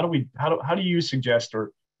burns. How do you suggest,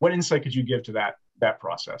 or what insight could you give to that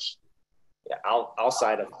process? Yeah, I'll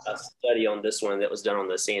cite a study on this one that was done on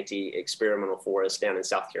the Santee experimental forest down in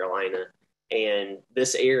South Carolina. And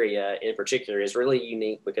this area in particular is really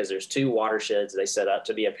unique because there's two watersheds they set up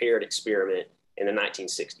to be a paired experiment in the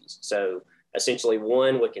 1960s. So essentially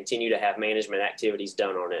one would continue to have management activities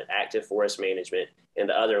done on it, active forest management, and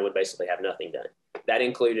the other would basically have nothing done. That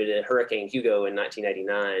included a Hurricane Hugo in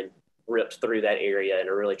 1989 ripped through that area in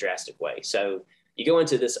a really drastic way. So you go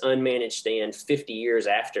into this unmanaged stand 50 years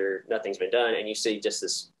after nothing's been done, and you see just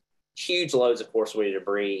this huge loads of coarse woody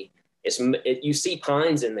debris. You see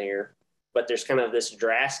pines in there, but there's kind of this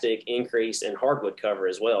drastic increase in hardwood cover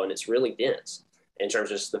as well, and it's really dense in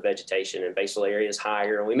terms of just the vegetation, and basal area is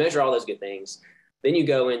higher, and we measure all those good things. Then you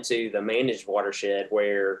go into the managed watershed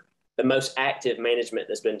where the most active management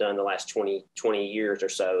that's been done the last 20 years or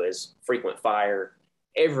so is frequent fire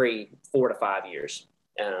every 4 to 5 years.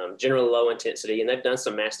 Generally low intensity, and they've done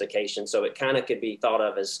some mastication, so it kind of could be thought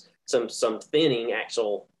of as some thinning,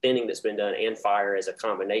 actual thinning that's been done, and fire as a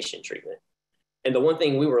combination treatment. And the one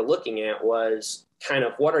thing we were looking at was kind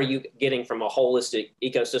of what are you getting from a holistic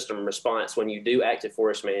ecosystem response when you do active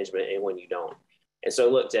forest management and when you don't. And so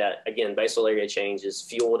looked at, again, basal area changes,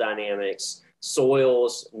 fuel dynamics,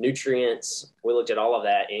 soils, nutrients. We looked at all of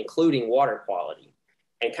that, including water quality.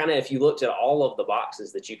 And kind of if you looked at all of the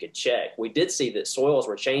boxes that you could check, we did see that soils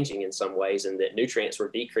were changing in some ways and that nutrients were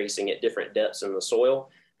decreasing at different depths in the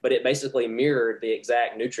soil, but it basically mirrored the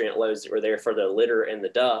exact nutrient loads that were there for the litter and the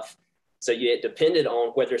duff. So it depended on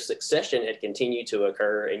whether succession had continued to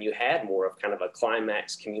occur and you had more of kind of a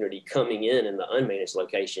climax community coming in the unmanaged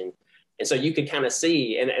location. And so you could kind of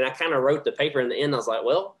see, and I kind of wrote the paper in the end, I was like,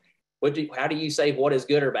 well, how do you say what is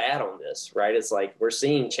good or bad on this, right? It's like we're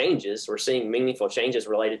seeing changes, we're seeing meaningful changes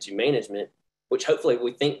related to management, which hopefully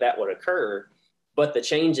we think that would occur, but the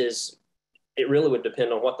changes, it really would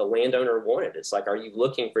depend on what the landowner wanted. It's like, are you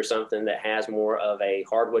looking for something that has more of a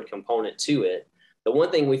hardwood component to it? The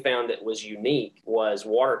one thing we found that was unique was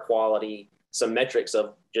water quality, some metrics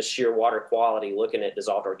of just sheer water quality, looking at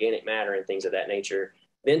dissolved organic matter and things of that nature,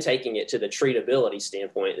 then taking it to the treatability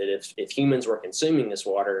standpoint that if humans were consuming this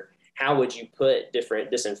water, how would you put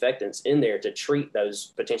different disinfectants in there to treat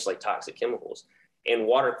those potentially toxic chemicals? And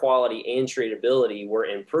water quality and treatability were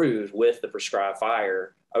improved with the prescribed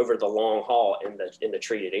fire over the long haul in the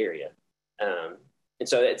treated area. And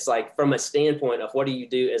so it's like from a standpoint of what do you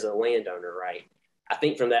do as a landowner, right? I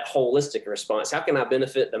think from that holistic response, how can I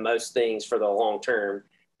benefit the most things for the long term?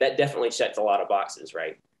 That definitely checks a lot of boxes,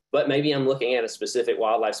 right? But maybe I'm looking at a specific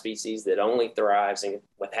wildlife species that only thrives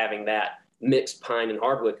with having that mixed pine and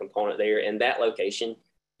hardwood component there in that location.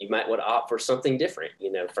 You might want to opt for something different,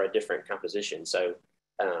 for a different composition. So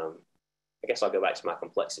I guess I'll go back to my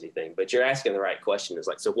complexity thing, but you're asking the right question. Is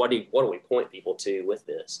like, so what do we point people to with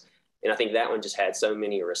this? And I think that one just had so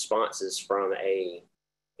many responses from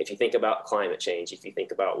if you think about climate change, if you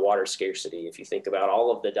think about water scarcity, if you think about all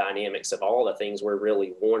of the dynamics of all the things we're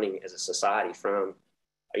really wanting as a society from,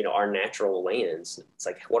 our natural lands, it's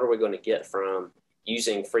like, what are we going to get from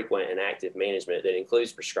using frequent and active management that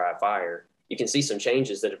includes prescribed fire? You can see some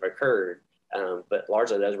changes that have occurred, but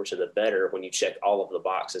largely those were to the better when you check all of the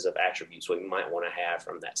boxes of attributes we might want to have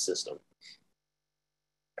from that system.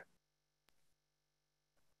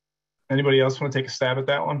 Anybody else want to take a stab at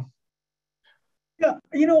that one? Yeah,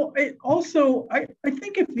 I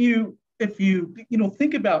think if you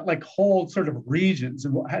think about like whole sort of regions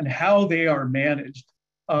and how they are managed,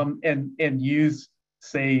 and use,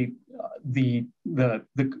 say, the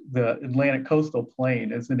Atlantic coastal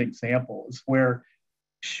plain as an example, is where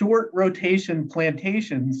short rotation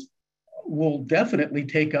plantations will definitely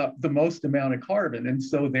take up the most amount of carbon, and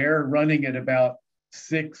so they're running at about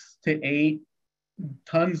 6 to 8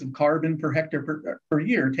 tons of carbon per hectare per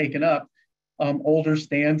year taken up. Older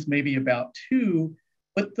stands maybe about 2,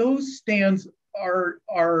 but those stands are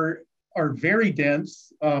very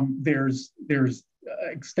dense. There's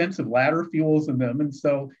extensive ladder fuels in them, and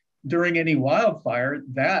so during any wildfire,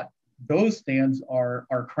 those stands are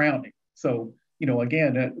crowning. So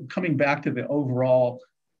again, coming back to the overall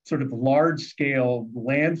sort of large scale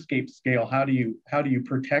landscape scale, how do you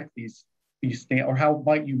protect these stands, or how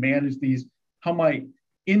might you manage these? How might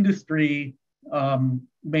industry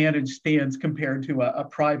manage stands compared to a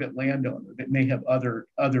private landowner that may have other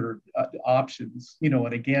options?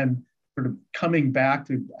 And again, sort of coming back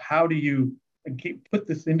to how do you put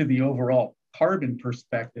this into the overall carbon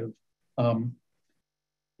perspective? I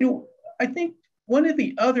think one of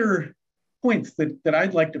the other points that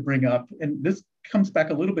I'd like to bring up, and this comes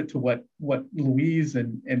back a little bit to what Louise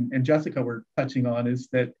and Jessica were touching on, is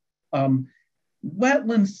that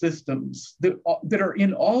wetland systems that are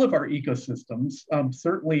in all of our ecosystems,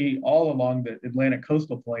 certainly all along the Atlantic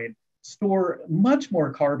coastal plain, store much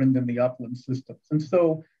more carbon than the upland systems. And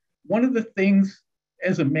so one of the things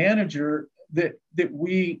as a manager that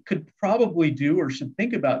we could probably do or should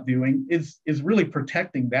think about doing is really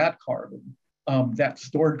protecting that carbon, that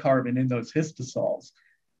stored carbon in those histosols.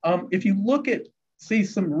 If you look at, say,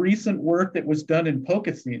 some recent work that was done in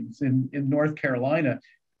Pocasines in North Carolina,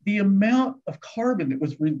 the amount of carbon that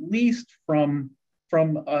was released from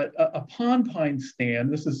a pond pine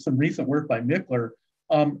stand, this is some recent work by Midgley,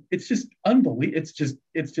 it's just unbelievable.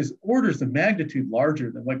 It's just orders of magnitude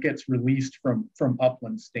larger than what gets released from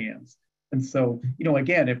upland stands. And so,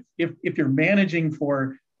 again, if you're managing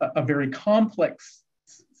for a very complex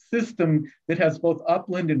system that has both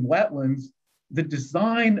upland and wetlands, the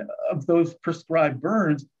design of those prescribed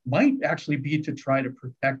burns might actually be to try to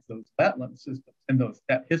protect those wetland systems and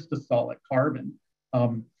that histosolic carbon.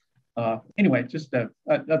 Anyway, just a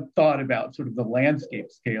thought about sort of the landscape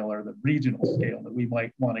scale or the regional scale that we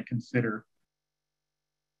might want to consider.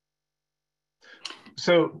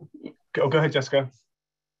 So, go ahead, Jessica.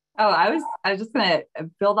 Oh, I was just going to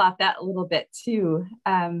build off that a little bit too.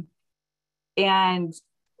 And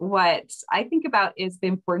what I think about is the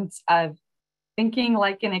importance of thinking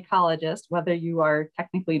like an ecologist, whether you are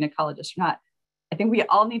technically an ecologist or not. I think we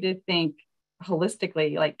all need to think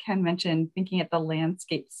holistically, like Ken mentioned, thinking at the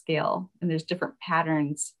landscape scale. And there's different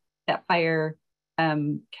patterns that fire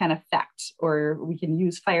can affect, or we can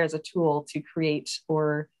use fire as a tool to create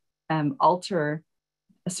or alter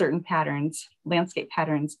certain patterns, landscape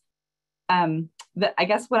patterns. I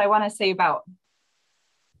guess what I want to say about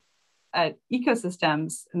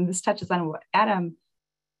ecosystems, and this touches on what Adam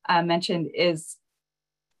mentioned, is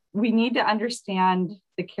we need to understand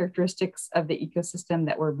the characteristics of the ecosystem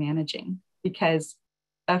that we're managing, because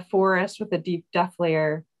a forest with a deep duff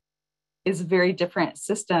layer is a very different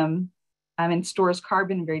system and stores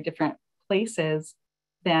carbon in very different places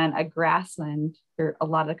than a grassland where a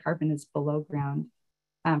lot of the carbon is below ground,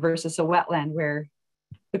 versus a wetland where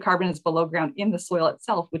the carbon is below ground in the soil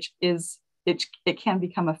itself, which is, it can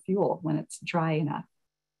become a fuel when it's dry enough.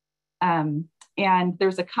 And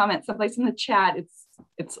there's a comment someplace in the chat,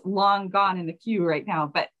 it's long gone in the queue right now,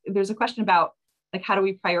 but there's a question about like, how do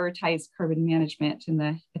we prioritize carbon management? And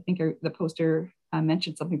I think the poster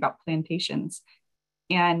mentioned something about plantations.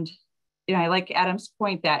 And I like Adam's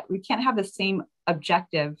point that we can't have the same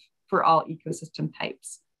objective for all ecosystem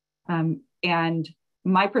types. And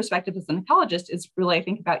my perspective as an ecologist is really, I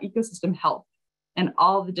think about ecosystem health and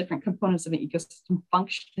all the different components of an ecosystem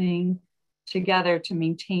functioning together to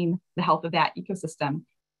maintain the health of that ecosystem.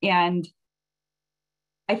 And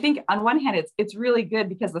I think on one hand, it's really good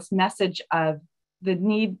because this message of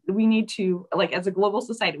we need to, like as a global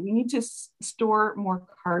society, we need to store more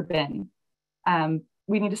carbon.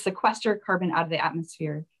 We need to sequester carbon out of the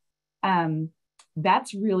atmosphere.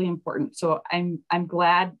 That's really important. So I'm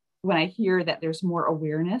glad when I hear that there's more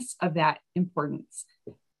awareness of that importance.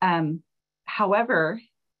 However,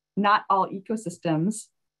 not all ecosystems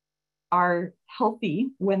are healthy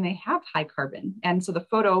when they have high carbon. And so the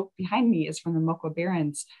photo behind me is from the Moco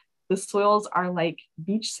Barrens. The soils are like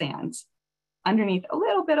beach sands underneath a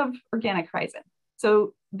little bit of organic horizon.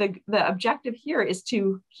 So the objective here is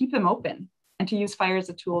to keep them open and to use fire as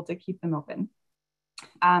a tool to keep them open.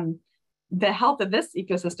 The health of this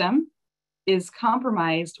ecosystem is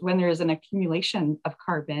compromised when there is an accumulation of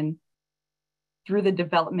carbon through the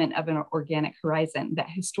development of an organic horizon that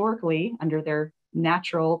historically, under their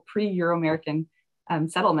natural pre-Euro-American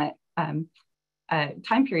settlement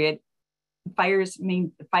time period, fires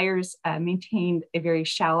maintained a very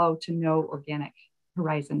shallow to no organic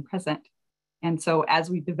horizon present. And so as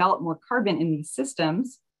we develop more carbon in these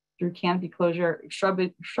systems through canopy closure, shrub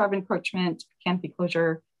encroachment, canopy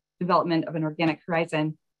closure, development of an organic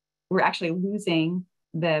horizon, we're actually losing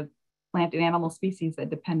the plant and animal species that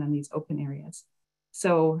depend on these open areas.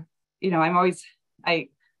 So, I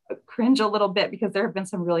cringe a little bit because there have been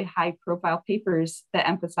some really high profile papers that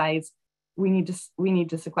emphasize we need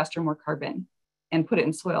to sequester more carbon and put it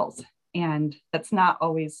in soils. And that should not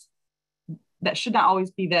always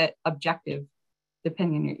be the objective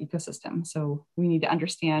depending on your ecosystem. So we need to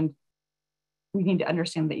understand the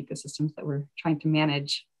ecosystems that we're trying to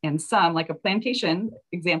manage. And some, like a plantation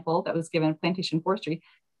example that was given, plantation forestry,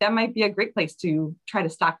 that might be a great place to try to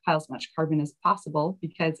stockpile as much carbon as possible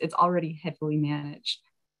because it's already heavily managed.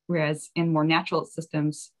 Whereas in more natural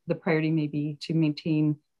systems, the priority may be to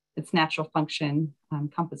maintain its natural function,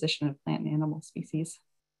 composition of plant and animal species.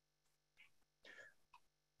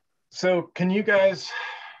 So can you guys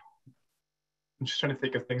I'm just trying to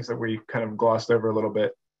think of things that we kind of glossed over a little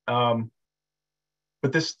bit.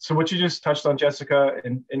 But this, so what you just touched on, Jessica,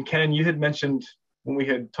 and Ken, you had mentioned when we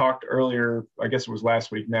had talked earlier, I guess it was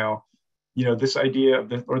last week now, you know, this idea of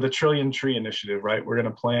the trillion tree initiative, right? We're going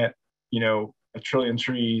to plant, you know, 1 trillion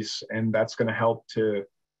trees, and that's going to help to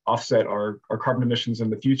offset our carbon emissions in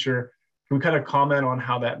the future. Can we kind of comment on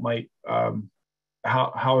how that might,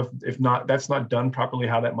 how if not, that's not done properly,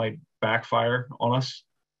 how that might backfire on us?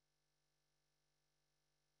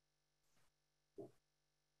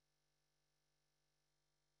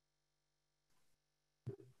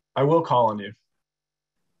 I will call on you.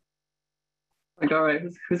 Like, all right,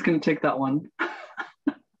 who's going to take that one?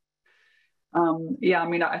 Yeah, I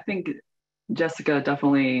mean, I think Jessica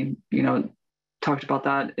definitely, you know, talked about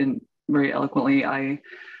that in very eloquently. I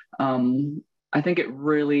think it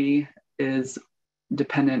really is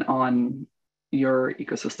dependent on your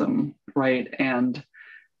ecosystem, right? And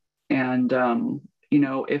you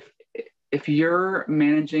know, if you're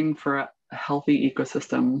managing for a healthy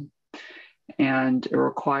ecosystem and it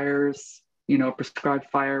requires, you know, prescribed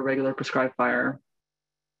fire, regular prescribed fire,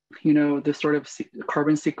 you know, the sort of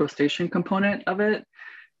carbon sequestration component of it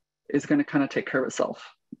is going to kind of take care of itself,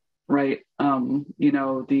 right? You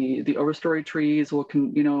know, the overstory trees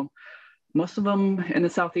you know, most of them in the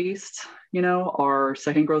Southeast, you know, are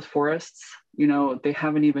second growth forests. You know, they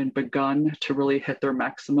haven't even begun to really hit their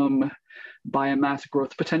maximum biomass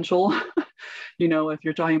growth potential. You know, if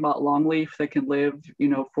you're talking about longleaf, they can live, you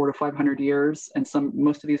know, 400 to 500 years, and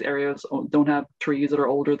most of these areas don't have trees that are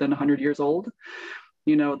older than 100 years old.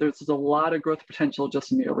 You know, there's a lot of growth potential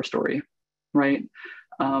just in the overstory, right?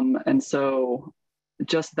 And so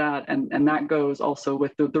just that, and that goes also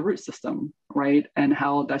with the root system, right? And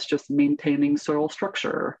how that's just maintaining soil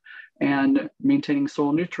structure and maintaining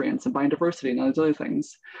soil nutrients and biodiversity and all those other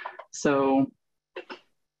things. So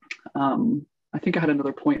I think I had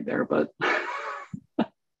another point there, but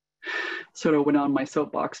sort of went on my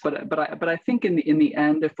soapbox. But I think in the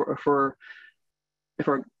end, if our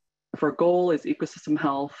goal is ecosystem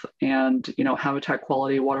health and, you know, habitat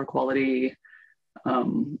quality, water quality,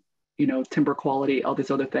 you know, timber quality, all these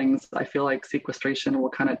other things, I feel like sequestration will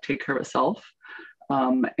kind of take care of itself.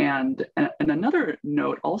 And another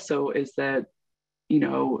note also is that, you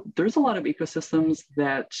know, there's a lot of ecosystems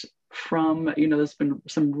that you know, there's been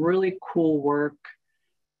some really cool work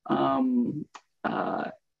all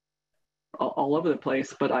over the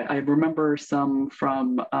place, but I remember some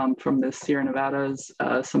from the Sierra Nevadas,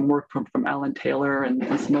 some work from Alan Taylor and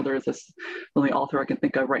some others. That's the only author I can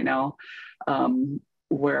think of right now,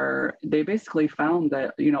 where they basically found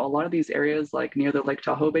that, you know, a lot of these areas like near the Lake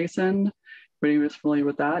Tahoe Basin, if anyone's familiar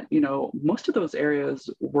with that, you know, most of those areas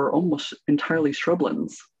were almost entirely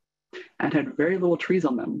shrublands and had very little trees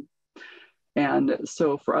on them. And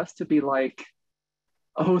so for us to be like,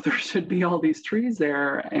 oh, there should be all these trees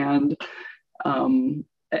there, and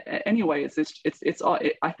anyways,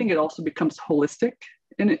 I think it also becomes holistic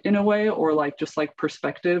in a way, or like just like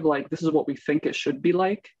perspective, like this is what we think it should be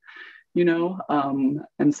like, you know,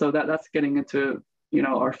 and so that's getting into, you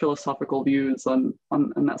know, our philosophical views on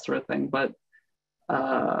that sort of thing. But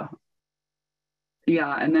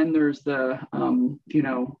yeah, and then there's the you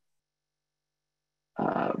know,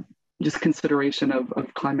 just consideration of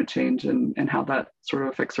climate change and how that sort of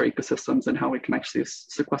affects our ecosystems and how we can actually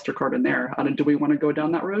sequester carbon there. Do we want to go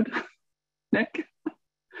down that road, Nick?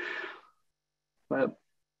 But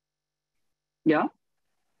yeah.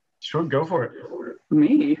 Sure, go for it.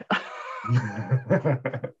 Me.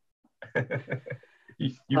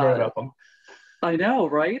 you brought it up. I know,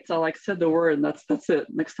 right? I like said the word, and that's it.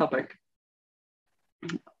 Next topic.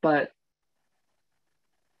 But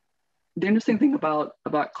the interesting thing about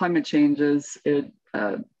climate change is it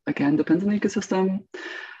again depends on the ecosystem,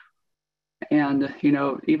 and you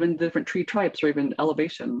know, even different tree types or even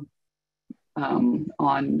elevation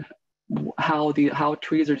on how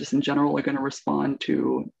trees are just in general are going to respond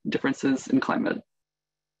to differences in climate.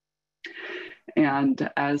 And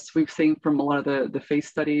as we've seen from a lot of the FACE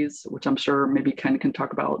studies, which I'm sure maybe Ken can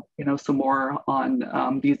talk about, you know, some more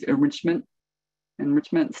on these enrichment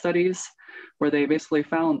studies, where they basically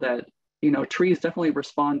found that, you know, trees definitely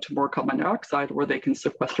respond to more carbon dioxide where they can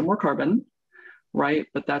sequester more carbon, right?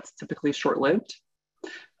 But that's typically short-lived.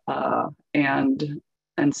 And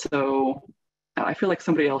so I feel like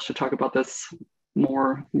somebody else should talk about this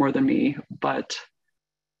more than me, but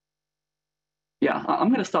yeah, I'm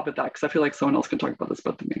going to stop at that because I feel like someone else can talk about this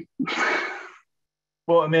better than me.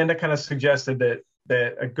 Well, Amanda kind of suggested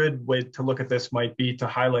that a good way to look at this might be to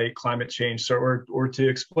highlight climate change, or to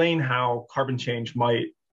explain how carbon change might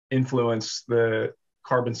influence the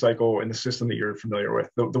carbon cycle in the system that you're familiar with?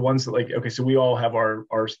 The ones that, like, okay, so we all have our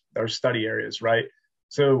study areas, right?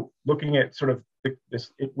 So looking at sort of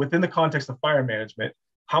within the context of fire management,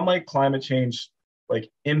 how might climate change like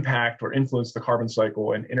impact or influence the carbon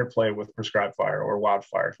cycle and interplay with prescribed fire or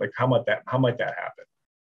wildfire? Like how might that happen?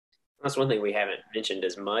 That's one thing we haven't mentioned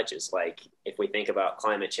as much is, like, if we think about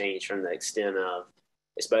climate change from the extent of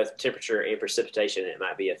it's both temperature and precipitation that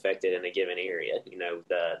might be affected in a given area. You know,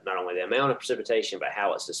 not only the amount of precipitation, but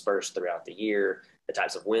how it's dispersed throughout the year, the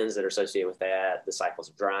types of winds that are associated with that, the cycles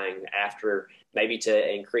of drying after, maybe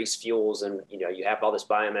to increase fuels. And, you know, you have all this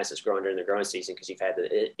biomass that's growing during the growing season because you've had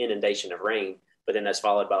the inundation of rain, but then that's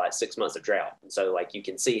followed by like 6 months of drought. And so, like, you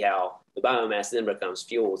can see how the biomass then becomes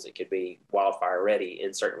fuels that could be wildfire ready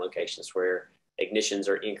in certain locations where ignitions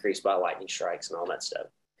are increased by lightning strikes and all that stuff.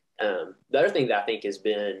 The other thing that I think has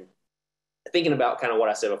been thinking about kind of what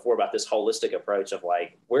I said before about this holistic approach of,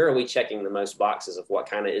 like, where are we checking the most boxes of what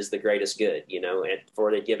kind of is the greatest good, you know, and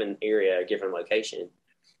for a given area, a given location.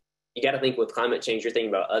 You got to think with climate change, you're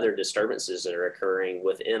thinking about other disturbances that are occurring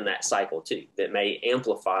within that cycle too, that may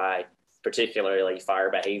amplify particularly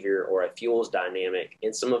fire behavior or a fuels dynamic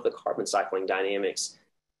and some of the carbon cycling dynamics.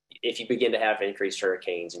 If you begin to have increased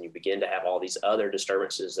hurricanes and you begin to have all these other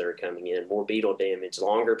disturbances that are coming in, more beetle damage,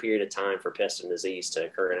 longer period of time for pest and disease to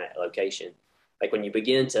occur in that location. Like when you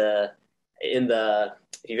begin to,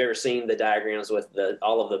 if you've ever seen the diagrams with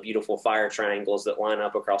all of the beautiful fire triangles that line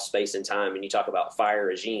up across space and time, and you talk about fire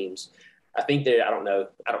regimes, I think that, I don't know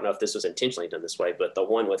if this was intentionally done this way, but the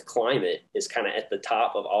one with climate is kind of at the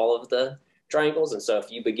top of all of the triangles. And so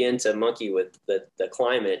if you begin to monkey with the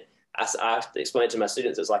climate, I explain it to my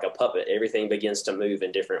students as like a puppet. Everything begins to move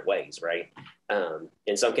in different ways, right?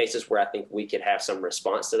 In some cases where I think we could have some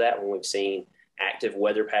response to that when we've seen active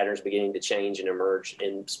weather patterns beginning to change and emerge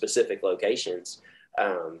in specific locations.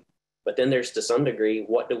 But then there's, to some degree,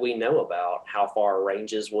 what do we know about how far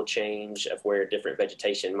ranges will change, of where different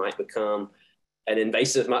vegetation might become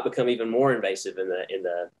might become even more invasive in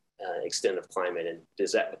the extent of climate, and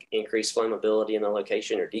does that increase flammability in the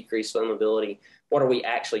location or decrease flammability? What are we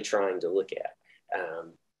actually trying to look at?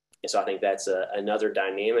 And so I think that's another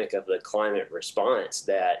dynamic of the climate response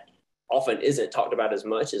that often isn't talked about as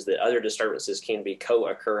much, is that other disturbances can be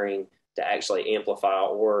co-occurring to actually amplify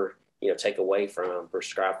or, you know, take away from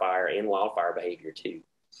prescribed fire and wildfire behavior too.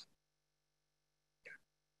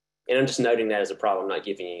 And I'm just noting that as a problem, not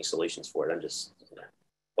giving any solutions for it. I'm just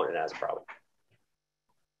pointing it out as a problem.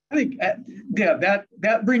 I think,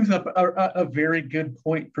 that brings up a very good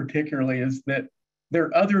point, particularly, is that there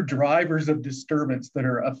are other drivers of disturbance that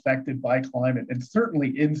are affected by climate, and certainly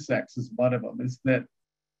insects is one of them. Is that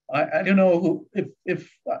I don't know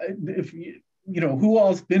if you know who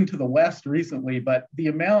all's been to the West recently, but the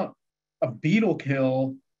amount of beetle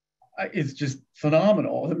kill is just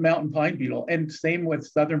phenomenal. The mountain pine beetle, and same with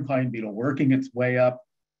southern pine beetle, working its way up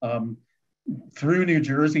through New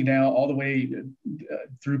Jersey now, all the way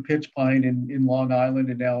through pitch pine in Long Island,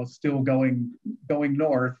 and now still going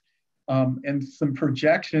north. And some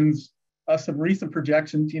projections, some recent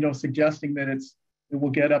projections, you know, suggesting that it will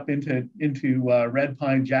get up into red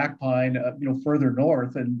pine, jack pine, you know, further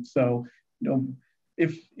north. And so, you know,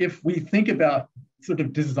 if we think about sort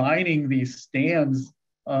of designing these stands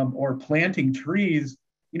or planting trees,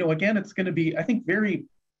 you know, again, it's going to be, I think, very,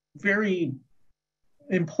 very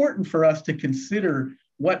important for us to consider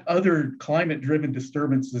what other climate-driven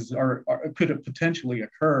disturbances could potentially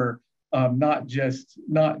occur, not just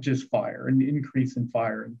fire, and increase in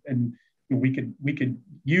fire, and we could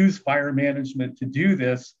use fire management to do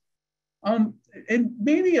this, and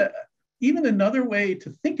maybe even another way to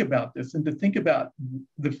think about this, and to think about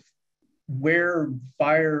where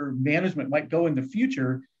fire management might go in the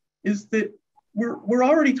future, is that we're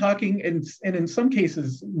already talking, and in some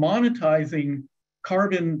cases monetizing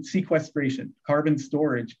carbon sequestration, carbon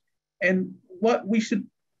storage. And what we should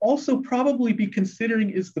also probably be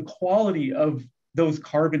considering is the quality of those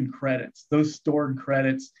carbon credits, those stored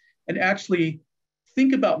credits, and actually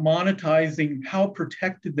think about monetizing how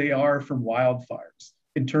protected they are from wildfires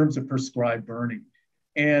in terms of prescribed burning.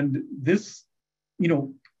 And this, you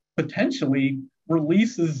know, potentially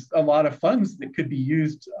releases a lot of funds that could be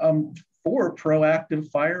used for proactive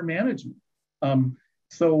fire management.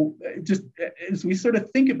 So just as we sort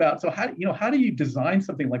of think about, so how do you design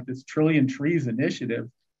something like this Trillion Trees initiative,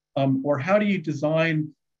 or how do you design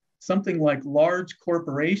something like large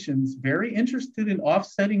corporations very interested in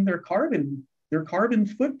offsetting their carbon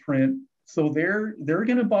footprint? So they're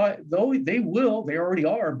going to buy, though they already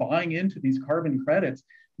are buying into these carbon credits,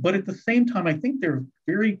 but at the same time, I think they're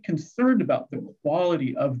very concerned about the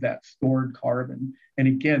quality of that stored carbon. And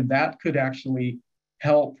again, that could actually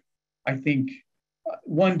help, I think,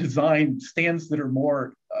 one, design stands that are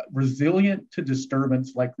more resilient to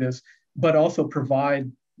disturbance like this, but also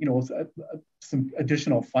provide, some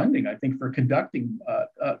additional funding, I think, for conducting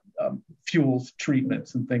fuels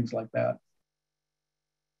treatments and things like that.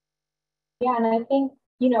 Yeah, and I think,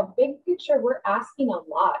 big picture, we're asking a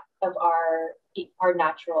lot of our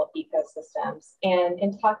natural ecosystems. And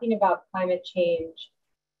in talking about climate change,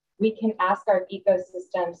 we can ask our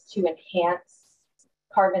ecosystems to enhance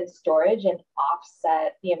carbon storage and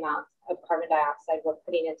offset the amount of carbon dioxide we're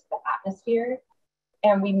putting into the atmosphere.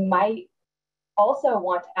 And we might also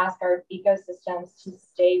want to ask our ecosystems to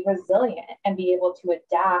stay resilient and be able to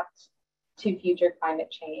adapt to future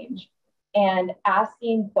climate change. And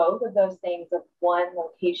asking both of those things of one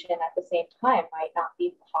location at the same time might not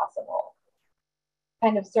be possible.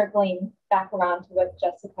 Kind of circling back around to what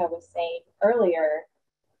Jessica was saying earlier,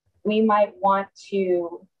 we might want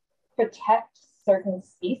to protect certain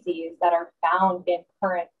species that are found in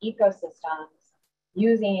current ecosystems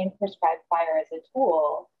using prescribed fire as a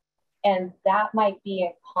tool. And that might be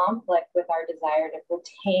in conflict with our desire to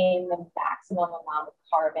retain the maximum amount of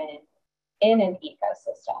carbon in an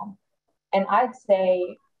ecosystem. And I'd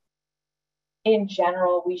say, in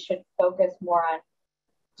general, we should focus more on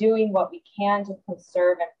doing what we can to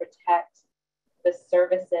conserve and protect the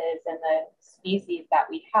services and the species that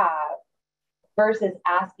we have, versus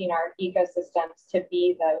asking our ecosystems to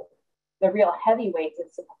be the real heavyweights in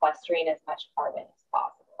sequestering as much carbon as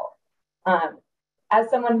possible. As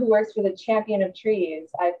someone who works for the Champion of Trees,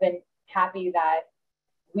 I've been happy that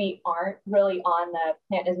we aren't really on the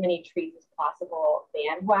plant as many trees as possible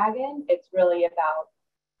bandwagon. It's really about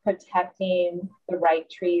protecting the right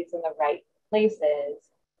trees in the right places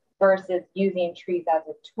versus using trees as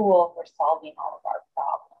a tool for solving all of our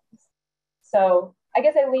problems. So I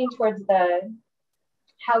guess I lean towards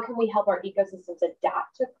how can we help our ecosystems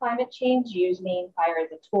adapt to climate change using fire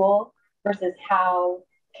as a tool versus how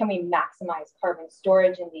can we maximize carbon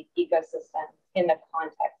storage in these ecosystems in the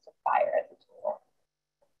context of fire as a tool?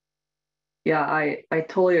 Yeah, I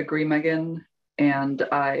totally agree, Megan. And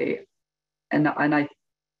I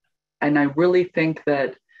really think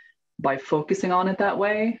that by focusing on it that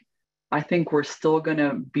way, I think we're still going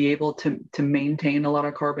to be able to maintain a lot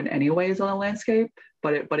of carbon anyways on a landscape,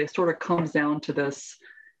 but it sort of comes down to this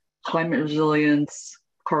climate resilience,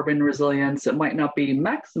 carbon resilience. It might not be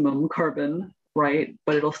maximum carbon, right?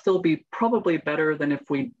 But it'll still be probably better than if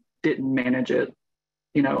we didn't manage it,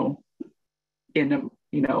 in a,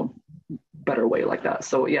 better way like that.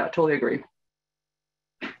 So yeah, totally agree.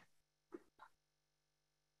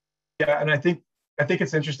 Yeah, and I think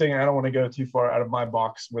it's interesting. I don't want to go too far out of my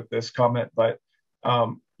box with this comment, but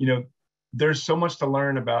there's so much to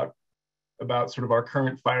learn about sort of our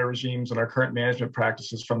current fire regimes and our current management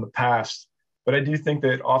practices from the past. But I do think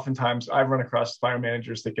that oftentimes I've run across fire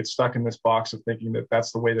managers that get stuck in this box of thinking that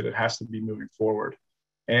that's the way that it has to be moving forward.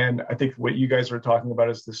 And I think what you guys are talking about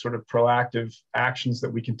is the sort of proactive actions that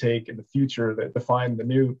we can take in the future that define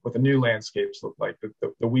what the new landscapes look like,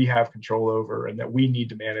 that we have control over and that we need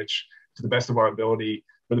to manage to the best of our ability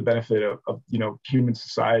for the benefit of human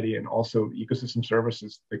society and also ecosystem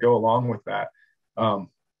services that go along with that.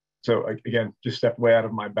 So again, just stepped way out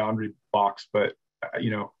of my boundary box, but I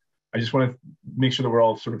just want to make sure that we're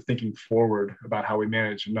all sort of thinking forward about how we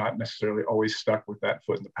manage and not necessarily always stuck with that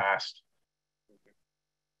foot in the past.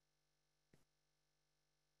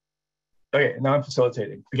 Okay, now I'm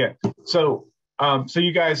facilitating again. So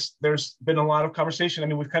you guys, there's been a lot of conversation. I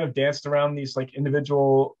mean, we've kind of danced around these like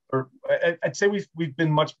individual, or I'd say we've been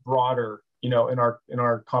much broader, in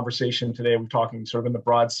our conversation today. We're talking sort of in the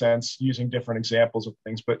broad sense, using different examples of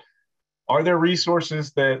things. But are there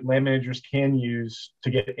resources that land managers can use to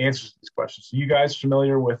get answers to these questions? Are you guys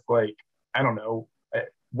familiar with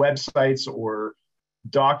websites or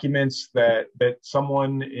documents that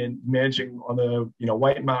someone in managing on the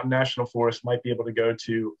White Mountain National Forest might be able to go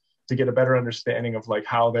to get a better understanding of like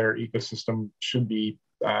how their ecosystem should be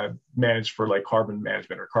managed for like carbon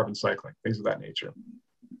management or carbon cycling, things of that nature?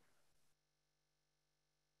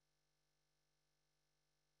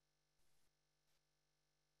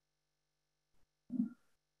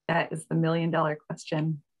 That is the $1 million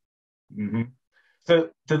question. Mm-hmm. So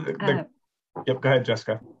yep, go ahead,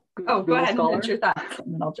 Jessica. Oh, go ahead and finish your thoughts,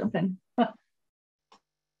 and then I'll jump in.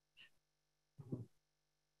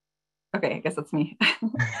 Okay, I guess that's me.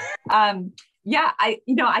 Yeah,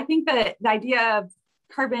 I think that the idea of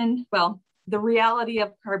carbon, the reality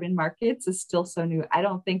of carbon markets is still so new. I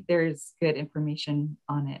don't think there's good information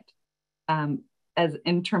on it, as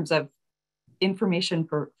in terms of information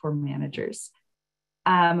for managers.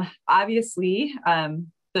 Obviously,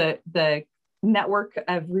 the network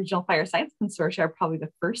of regional fire science consortia are probably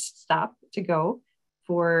the first stop to go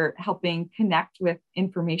for helping connect with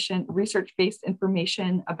information, research-based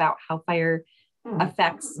information about how fire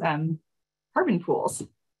affects carbon pools.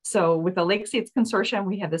 So with the Lake States Consortium,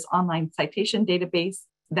 we have this online citation database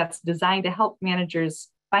that's designed to help managers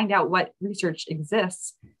find out what research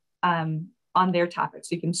exists on their topics.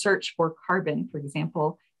 So you can search for carbon, for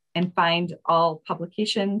example, and find all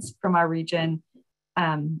publications from our region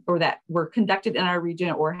or that were conducted in our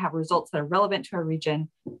region or have results that are relevant to our region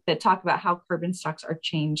that talk about how carbon stocks are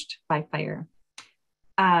changed by fire.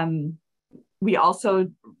 We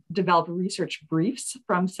also developed research briefs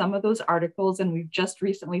from some of those articles, and we've just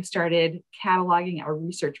recently started cataloging our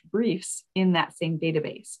research briefs in that same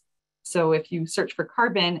database. So if you search for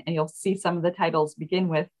carbon and you'll see some of the titles begin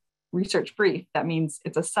with research brief, that means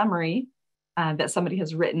it's a summary that somebody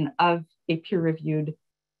has written of a peer-reviewed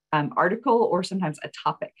article or sometimes a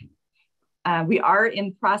topic. We are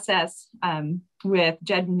in process with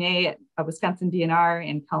Jed Monet at Wisconsin DNR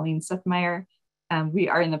and Colleen Suthmeyer. We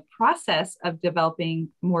are in the process of developing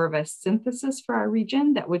more of a synthesis for our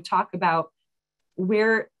region that would talk about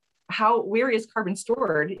where is carbon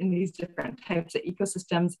stored in these different types of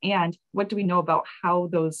ecosystems, and what do we know about how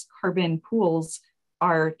those carbon pools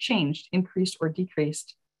are changed, increased or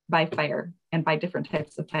decreased by fire and by different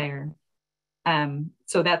types of fire.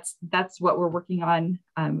 So that's what we're working on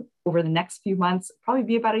over the next few months, probably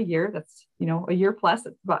be about a year. That's, a year plus.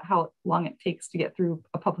 That's about how long it takes to get through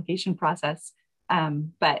a publication process.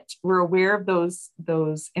 But we're aware of those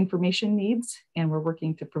information needs and we're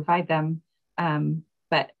working to provide them.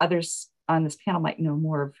 But others on this panel might know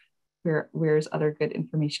more of where's other good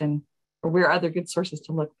information or where are other good sources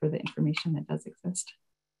to look for the information that does exist.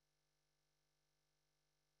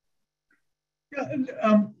 Yeah, and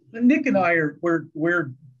Nick and I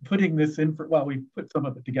we're putting this in for, well, we put some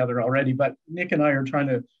of it together already, but Nick and I are trying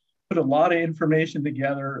to put a lot of information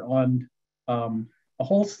together on a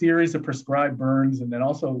whole series of prescribed burns, and then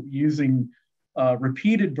also using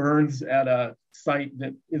repeated burns at a site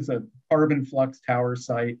that is a carbon flux tower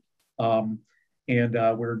site. And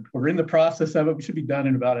we're in the process of it. We should be done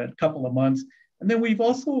in about a couple of months. And then we've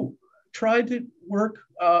also tried to work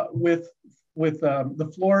with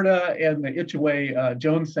the Florida and the Itchaway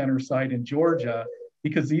Jones Center site in Georgia,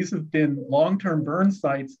 because these have been long-term burn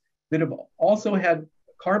sites that have also had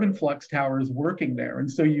carbon flux towers working there.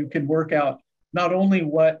 And so you can work out not only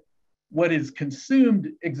what is consumed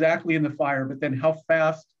exactly in the fire, but then how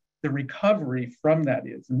fast the recovery from that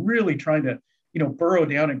is, and really trying to, burrow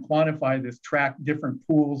down and quantify this, track different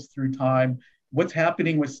pools through time, what's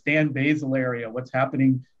happening with stand basal area, what's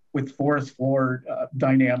happening with forest floor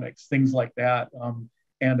dynamics, things like that.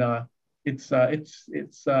 It's a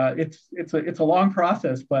long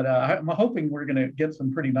process, but I'm hoping we're going to get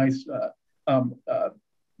some pretty nice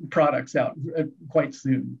products out quite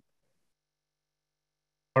soon.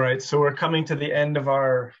 All right, so we're coming to the end of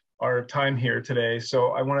our time here today.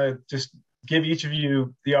 So I want to just give each of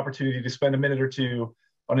you the opportunity to spend a minute or two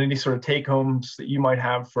on any sort of take-homes that you might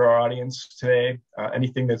have for our audience today,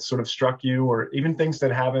 anything that sort of struck you, or even things that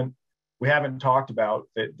we haven't talked about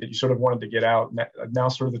that you sort of wanted to get out.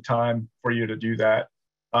 Now's sort of the time for you to do that.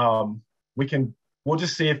 We'll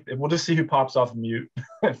just see who pops off mute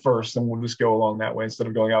at first, and we'll just go along that way instead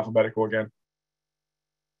of going alphabetical again.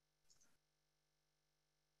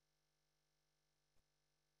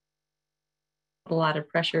 A lot of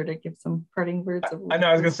pressure to give some parting words. I know,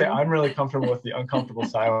 I was going to say, I'm really comfortable with the uncomfortable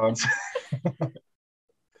silence.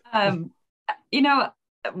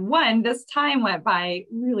 This time went by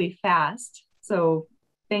really fast. So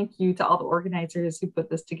thank you to all the organizers who put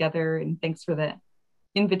this together, and thanks for the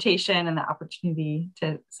invitation and the opportunity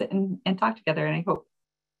to sit and talk together. And I hope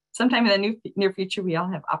sometime in the near future, we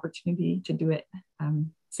all have opportunity to do it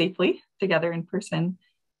safely together in person.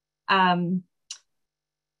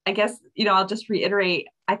 I guess, I'll just reiterate,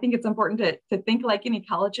 I think it's important to think like an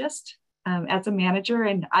ecologist as a manager.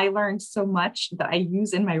 And I learned so much that I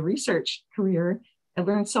use in my research career. I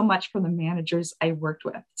learned so much from the managers I worked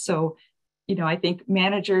with. So, I think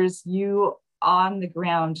managers, you on the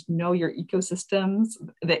ground know your ecosystems,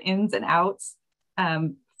 the ins and outs,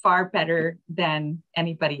 far better than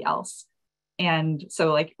anybody else. And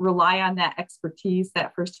so rely on that expertise,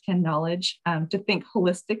 that firsthand knowledge to think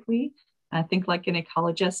holistically. Think like an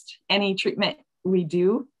ecologist. Any treatment we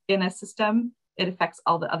do in a system, it affects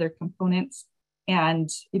all the other components. And,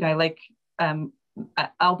 I like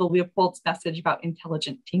Aldo Leopold's message about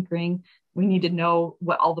intelligent tinkering. We need to know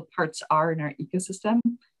what all the parts are in our ecosystem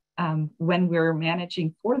when we're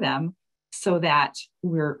managing for them, so that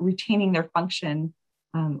we're retaining their function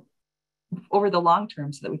over the long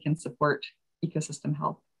term, so that we can support ecosystem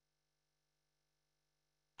health.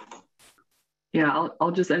 Yeah,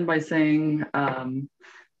 I'll just end by saying,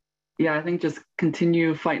 yeah, I think just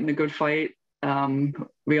continue fighting the good fight.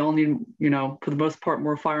 We all need, for the most part,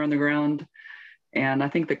 more fire on the ground. And I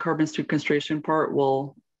think the carbon sequestration part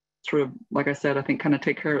will sort of, like I said, I think kind of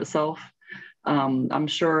take care of itself. I'm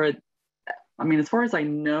sure, as far as I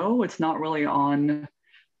know, it's not really on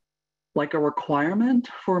like a requirement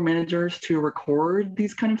for managers to record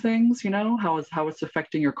these kind of things, how it's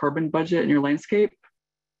affecting your carbon budget and your landscape.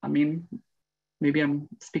 Maybe I'm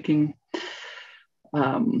speaking,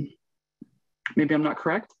 maybe I'm not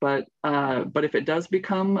correct, but if it does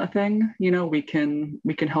become a thing, we can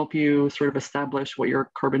help you sort of establish what your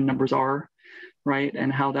carbon numbers are, right,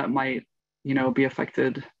 and how that might, be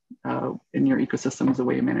affected in your ecosystem as a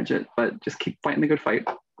way to manage it. But just keep fighting the good fight.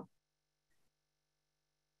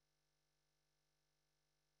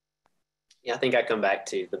 Yeah, I think I come back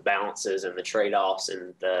to the balances and the trade-offs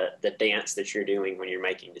and the dance that you're doing when you're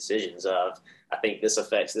making decisions of, I think this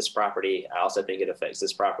affects this property. I also think it affects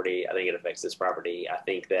this property. I think it affects this property. I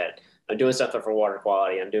think that I'm doing something for water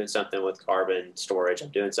quality. I'm doing something with carbon storage. I'm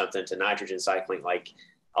doing something to nitrogen cycling. Like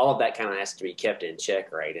all of that kind of has to be kept in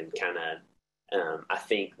check, right? And kind of, I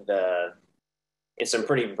think in some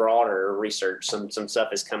pretty broader research, some stuff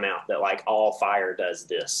has come out that like all fire does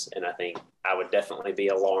this. And I think I would definitely be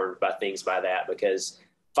alarmed by things by that, because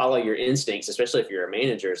follow your instincts, especially if you're a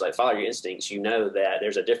manager, is like follow your instincts. That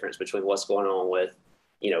there's a difference between what's going on with,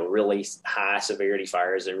 really high severity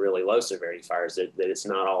fires and really low severity fires, that it's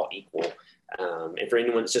not all equal. And for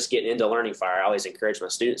anyone that's just getting into learning fire, I always encourage my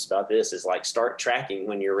students about this is like start tracking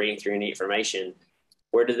when you're reading through any information.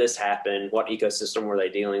 Where did this happen? What ecosystem were they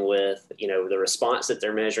dealing with? The response that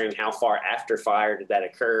they're measuring, how far after fire did that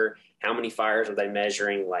occur? How many fires are they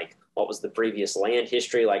measuring? Like what was the previous land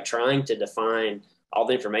history? Like trying to define all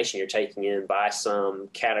the information you're taking in by some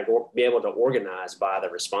category, be able to organize by the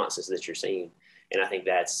responses that you're seeing. And I think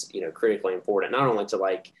that's, critically important, not only to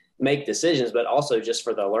like make decisions, but also just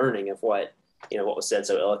for the learning of what was said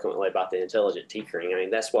so eloquently about the intelligent tinkering.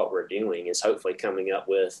 That's what we're doing, is hopefully coming up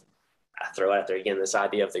with, I throw out there again, this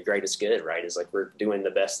idea of the greatest good, right? Is like we're doing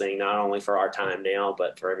the best thing, not only for our time now,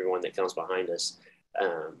 but for everyone that comes behind us.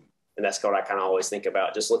 And that's what I kind of always think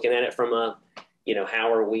about, just looking at it from a,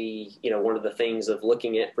 how are we, one of the things of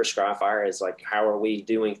looking at prescribed fire is like, how are we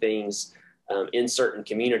doing things in certain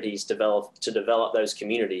communities to develop those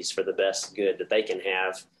communities for the best good that they can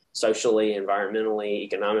have socially, environmentally,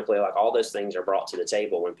 economically. Like all those things are brought to the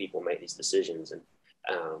table when people make these decisions. And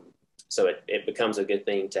so it becomes a good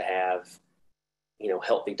thing to have,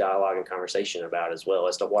 healthy dialogue and conversation about, as well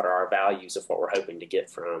as to what are our values of what we're hoping to get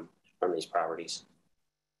from these properties.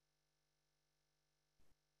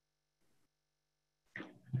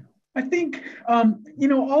 I think,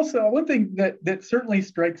 also one thing that certainly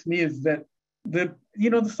strikes me is that the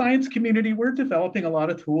science community, we're developing a lot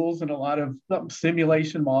of tools and a lot of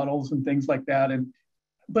simulation models and things like that.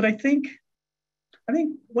 But I think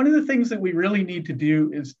one of the things that we really need to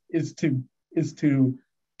do is to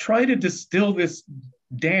try to distill this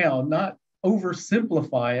down, not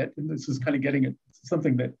oversimplify it. And this is kind of getting at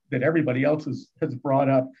something that everybody else has brought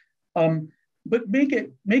up. But make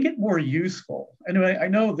it more useful. And I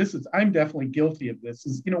know I'm definitely guilty of this,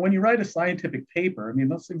 is, when you write a scientific paper,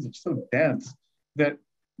 those things are so dense that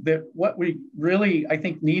what we really, I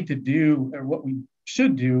think, need to do, or what we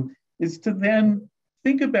should do, is to then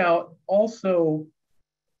think about also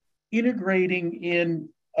integrating in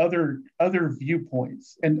other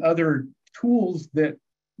viewpoints and other tools that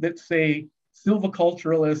say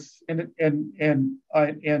silviculturalists and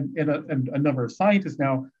a number of scientists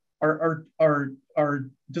now are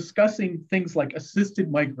discussing things like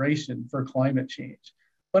assisted migration for climate change.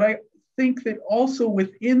 But I think that also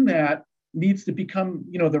within that needs to become,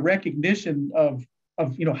 the recognition of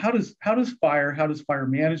how does fire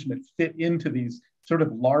management fit into these sort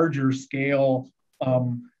of larger scale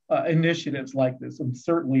initiatives like this. And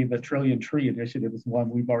certainly the Trillion Tree Initiative is one,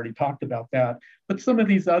 we've already talked about that, but some of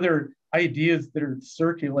these other ideas that are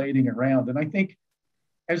circulating around. And I think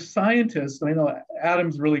as scientists, I know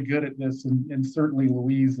Adam's really good at this, and certainly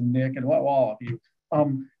Louise and Nick and all of you,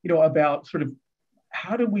 about sort of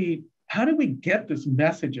how do we get this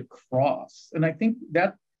message across? And I think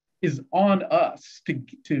that is on us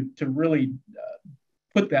to really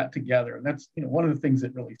put that together. And that's one of the things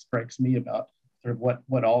that really strikes me about sort of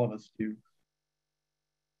what all of us do.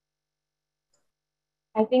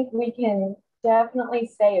 I think we can definitely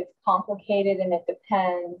say it's complicated and it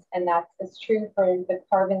depends, and that's as true for the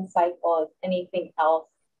carbon cycle as anything else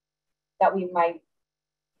that we might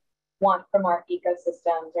want from our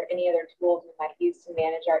ecosystems or any other tools we might use to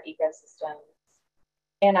manage our ecosystems.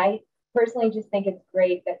 And I personally just think it's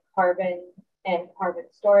great that carbon and carbon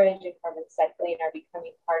storage and carbon cycling are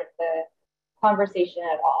becoming part of the conversation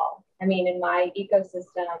at all. I mean, in my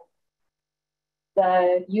ecosystem,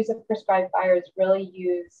 the use of prescribed fire is really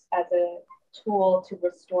used as a tool to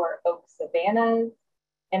restore oak savannas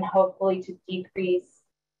and hopefully to decrease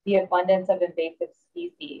the abundance of invasive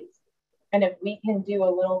species. And if we can do a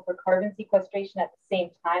little for carbon sequestration at the same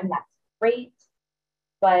time, that's great.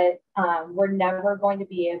 But we're never going to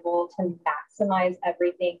be able to maximize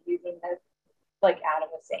everything using this, like Adam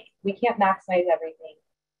was saying. We can't maximize everything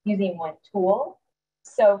using one tool.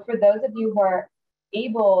 So for those of you who are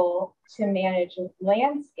able to manage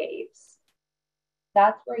landscapes,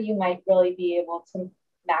 that's where you might really be able to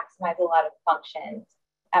maximize a lot of functions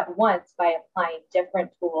at once by applying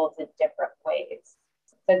different tools in different ways.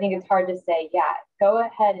 So I think it's hard to say, yeah, go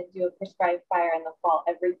ahead and do a prescribed fire in the fall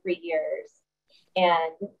every 3 years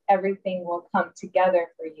and everything will come together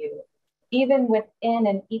for you, even within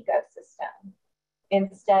an ecosystem.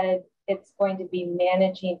 Instead, it's going to be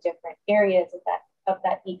managing different areas of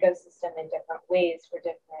that ecosystem in different ways for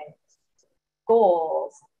different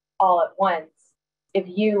goals all at once. If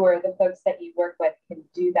you or the folks that you work with can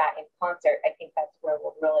do that in concert, I think that's where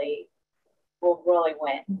we'll really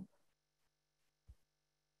win.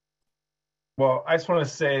 Well, I just want to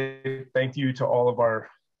say thank you to all of our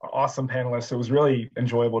awesome panelists. It was really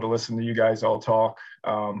enjoyable to listen to you guys all talk.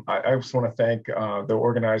 I just want to thank the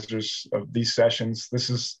organizers of these sessions. This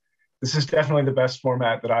is definitely the best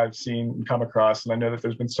format that I've seen and come across, and I know that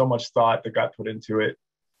there's been so much thought that got put into it.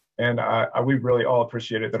 And we really all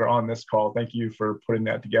appreciate it that are on this call. Thank you for putting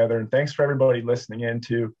that together. And thanks for everybody listening in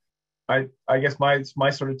too. I guess my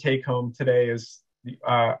sort of take home today is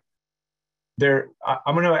I'm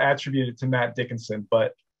going to attribute it to Matt Dickinson,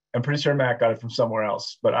 but I'm pretty sure Matt got it from somewhere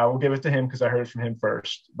else, but I will give it to him because I heard it from him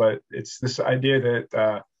first. But it's this idea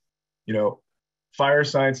that, fire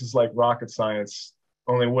science is like rocket science,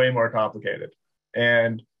 only way more complicated.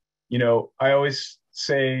 And, I always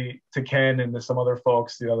say to Ken and to some other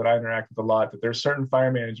folks, that I interact with a lot, that there's certain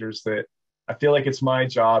fire managers that I feel like it's my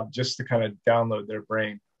job just to kind of download their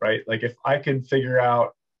brain, right? Like if I could figure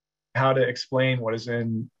out how to explain what is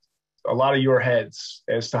in a lot of your heads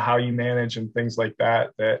as to how you manage and things like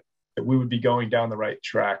that we would be going down the right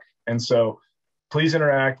track. And so please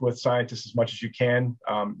interact with scientists as much as you can.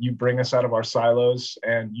 You bring us out of our silos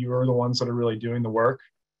and you are the ones that are really doing the work.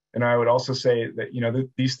 And I would also say that,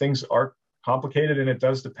 these things are complicated and it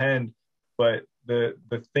does depend, but the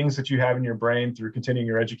things that you have in your brain through continuing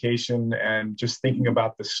your education and just thinking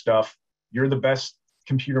about this stuff, you're the best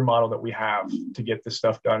computer model that we have to get this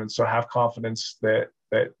stuff done. And so have confidence that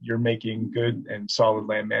you're making good and solid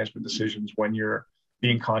land management decisions when you're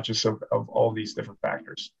being conscious of all these different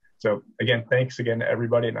factors. So again, thanks again to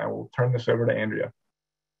everybody, and I will turn this over to Andrea.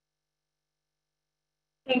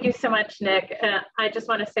 Thank you so much, Nick. I just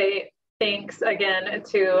want to say thanks again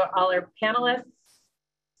to all our panelists.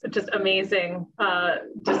 Just amazing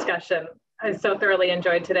discussion. I so thoroughly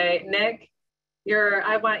enjoyed today. Nick,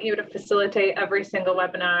 I want you to facilitate every single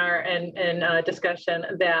webinar and discussion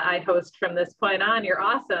that I host from this point on. You're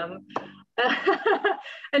awesome.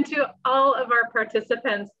 And to all of our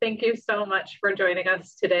participants, thank you so much for joining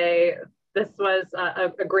us today. This was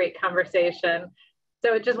a great conversation.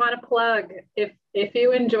 So I just want to plug, if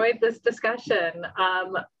you enjoyed this discussion,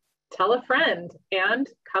 tell a friend and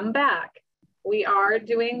come back. We are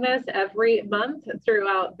doing this every month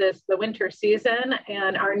throughout the winter season,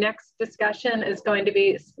 and our next discussion is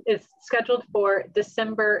scheduled for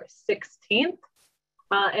December 16th,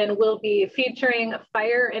 and we'll be featuring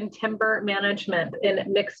fire and timber management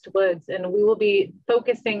in mixed woods, and we will be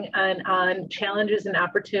focusing on challenges and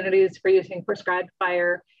opportunities for using prescribed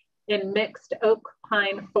fire in mixed oak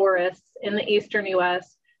pine forests in the eastern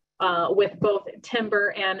U.S. With both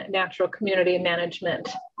timber and natural community management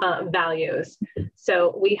values.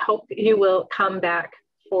 So we hope you will come back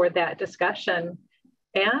for that discussion.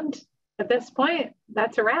 And at this point,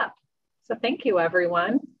 that's a wrap. So thank you,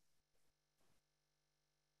 everyone.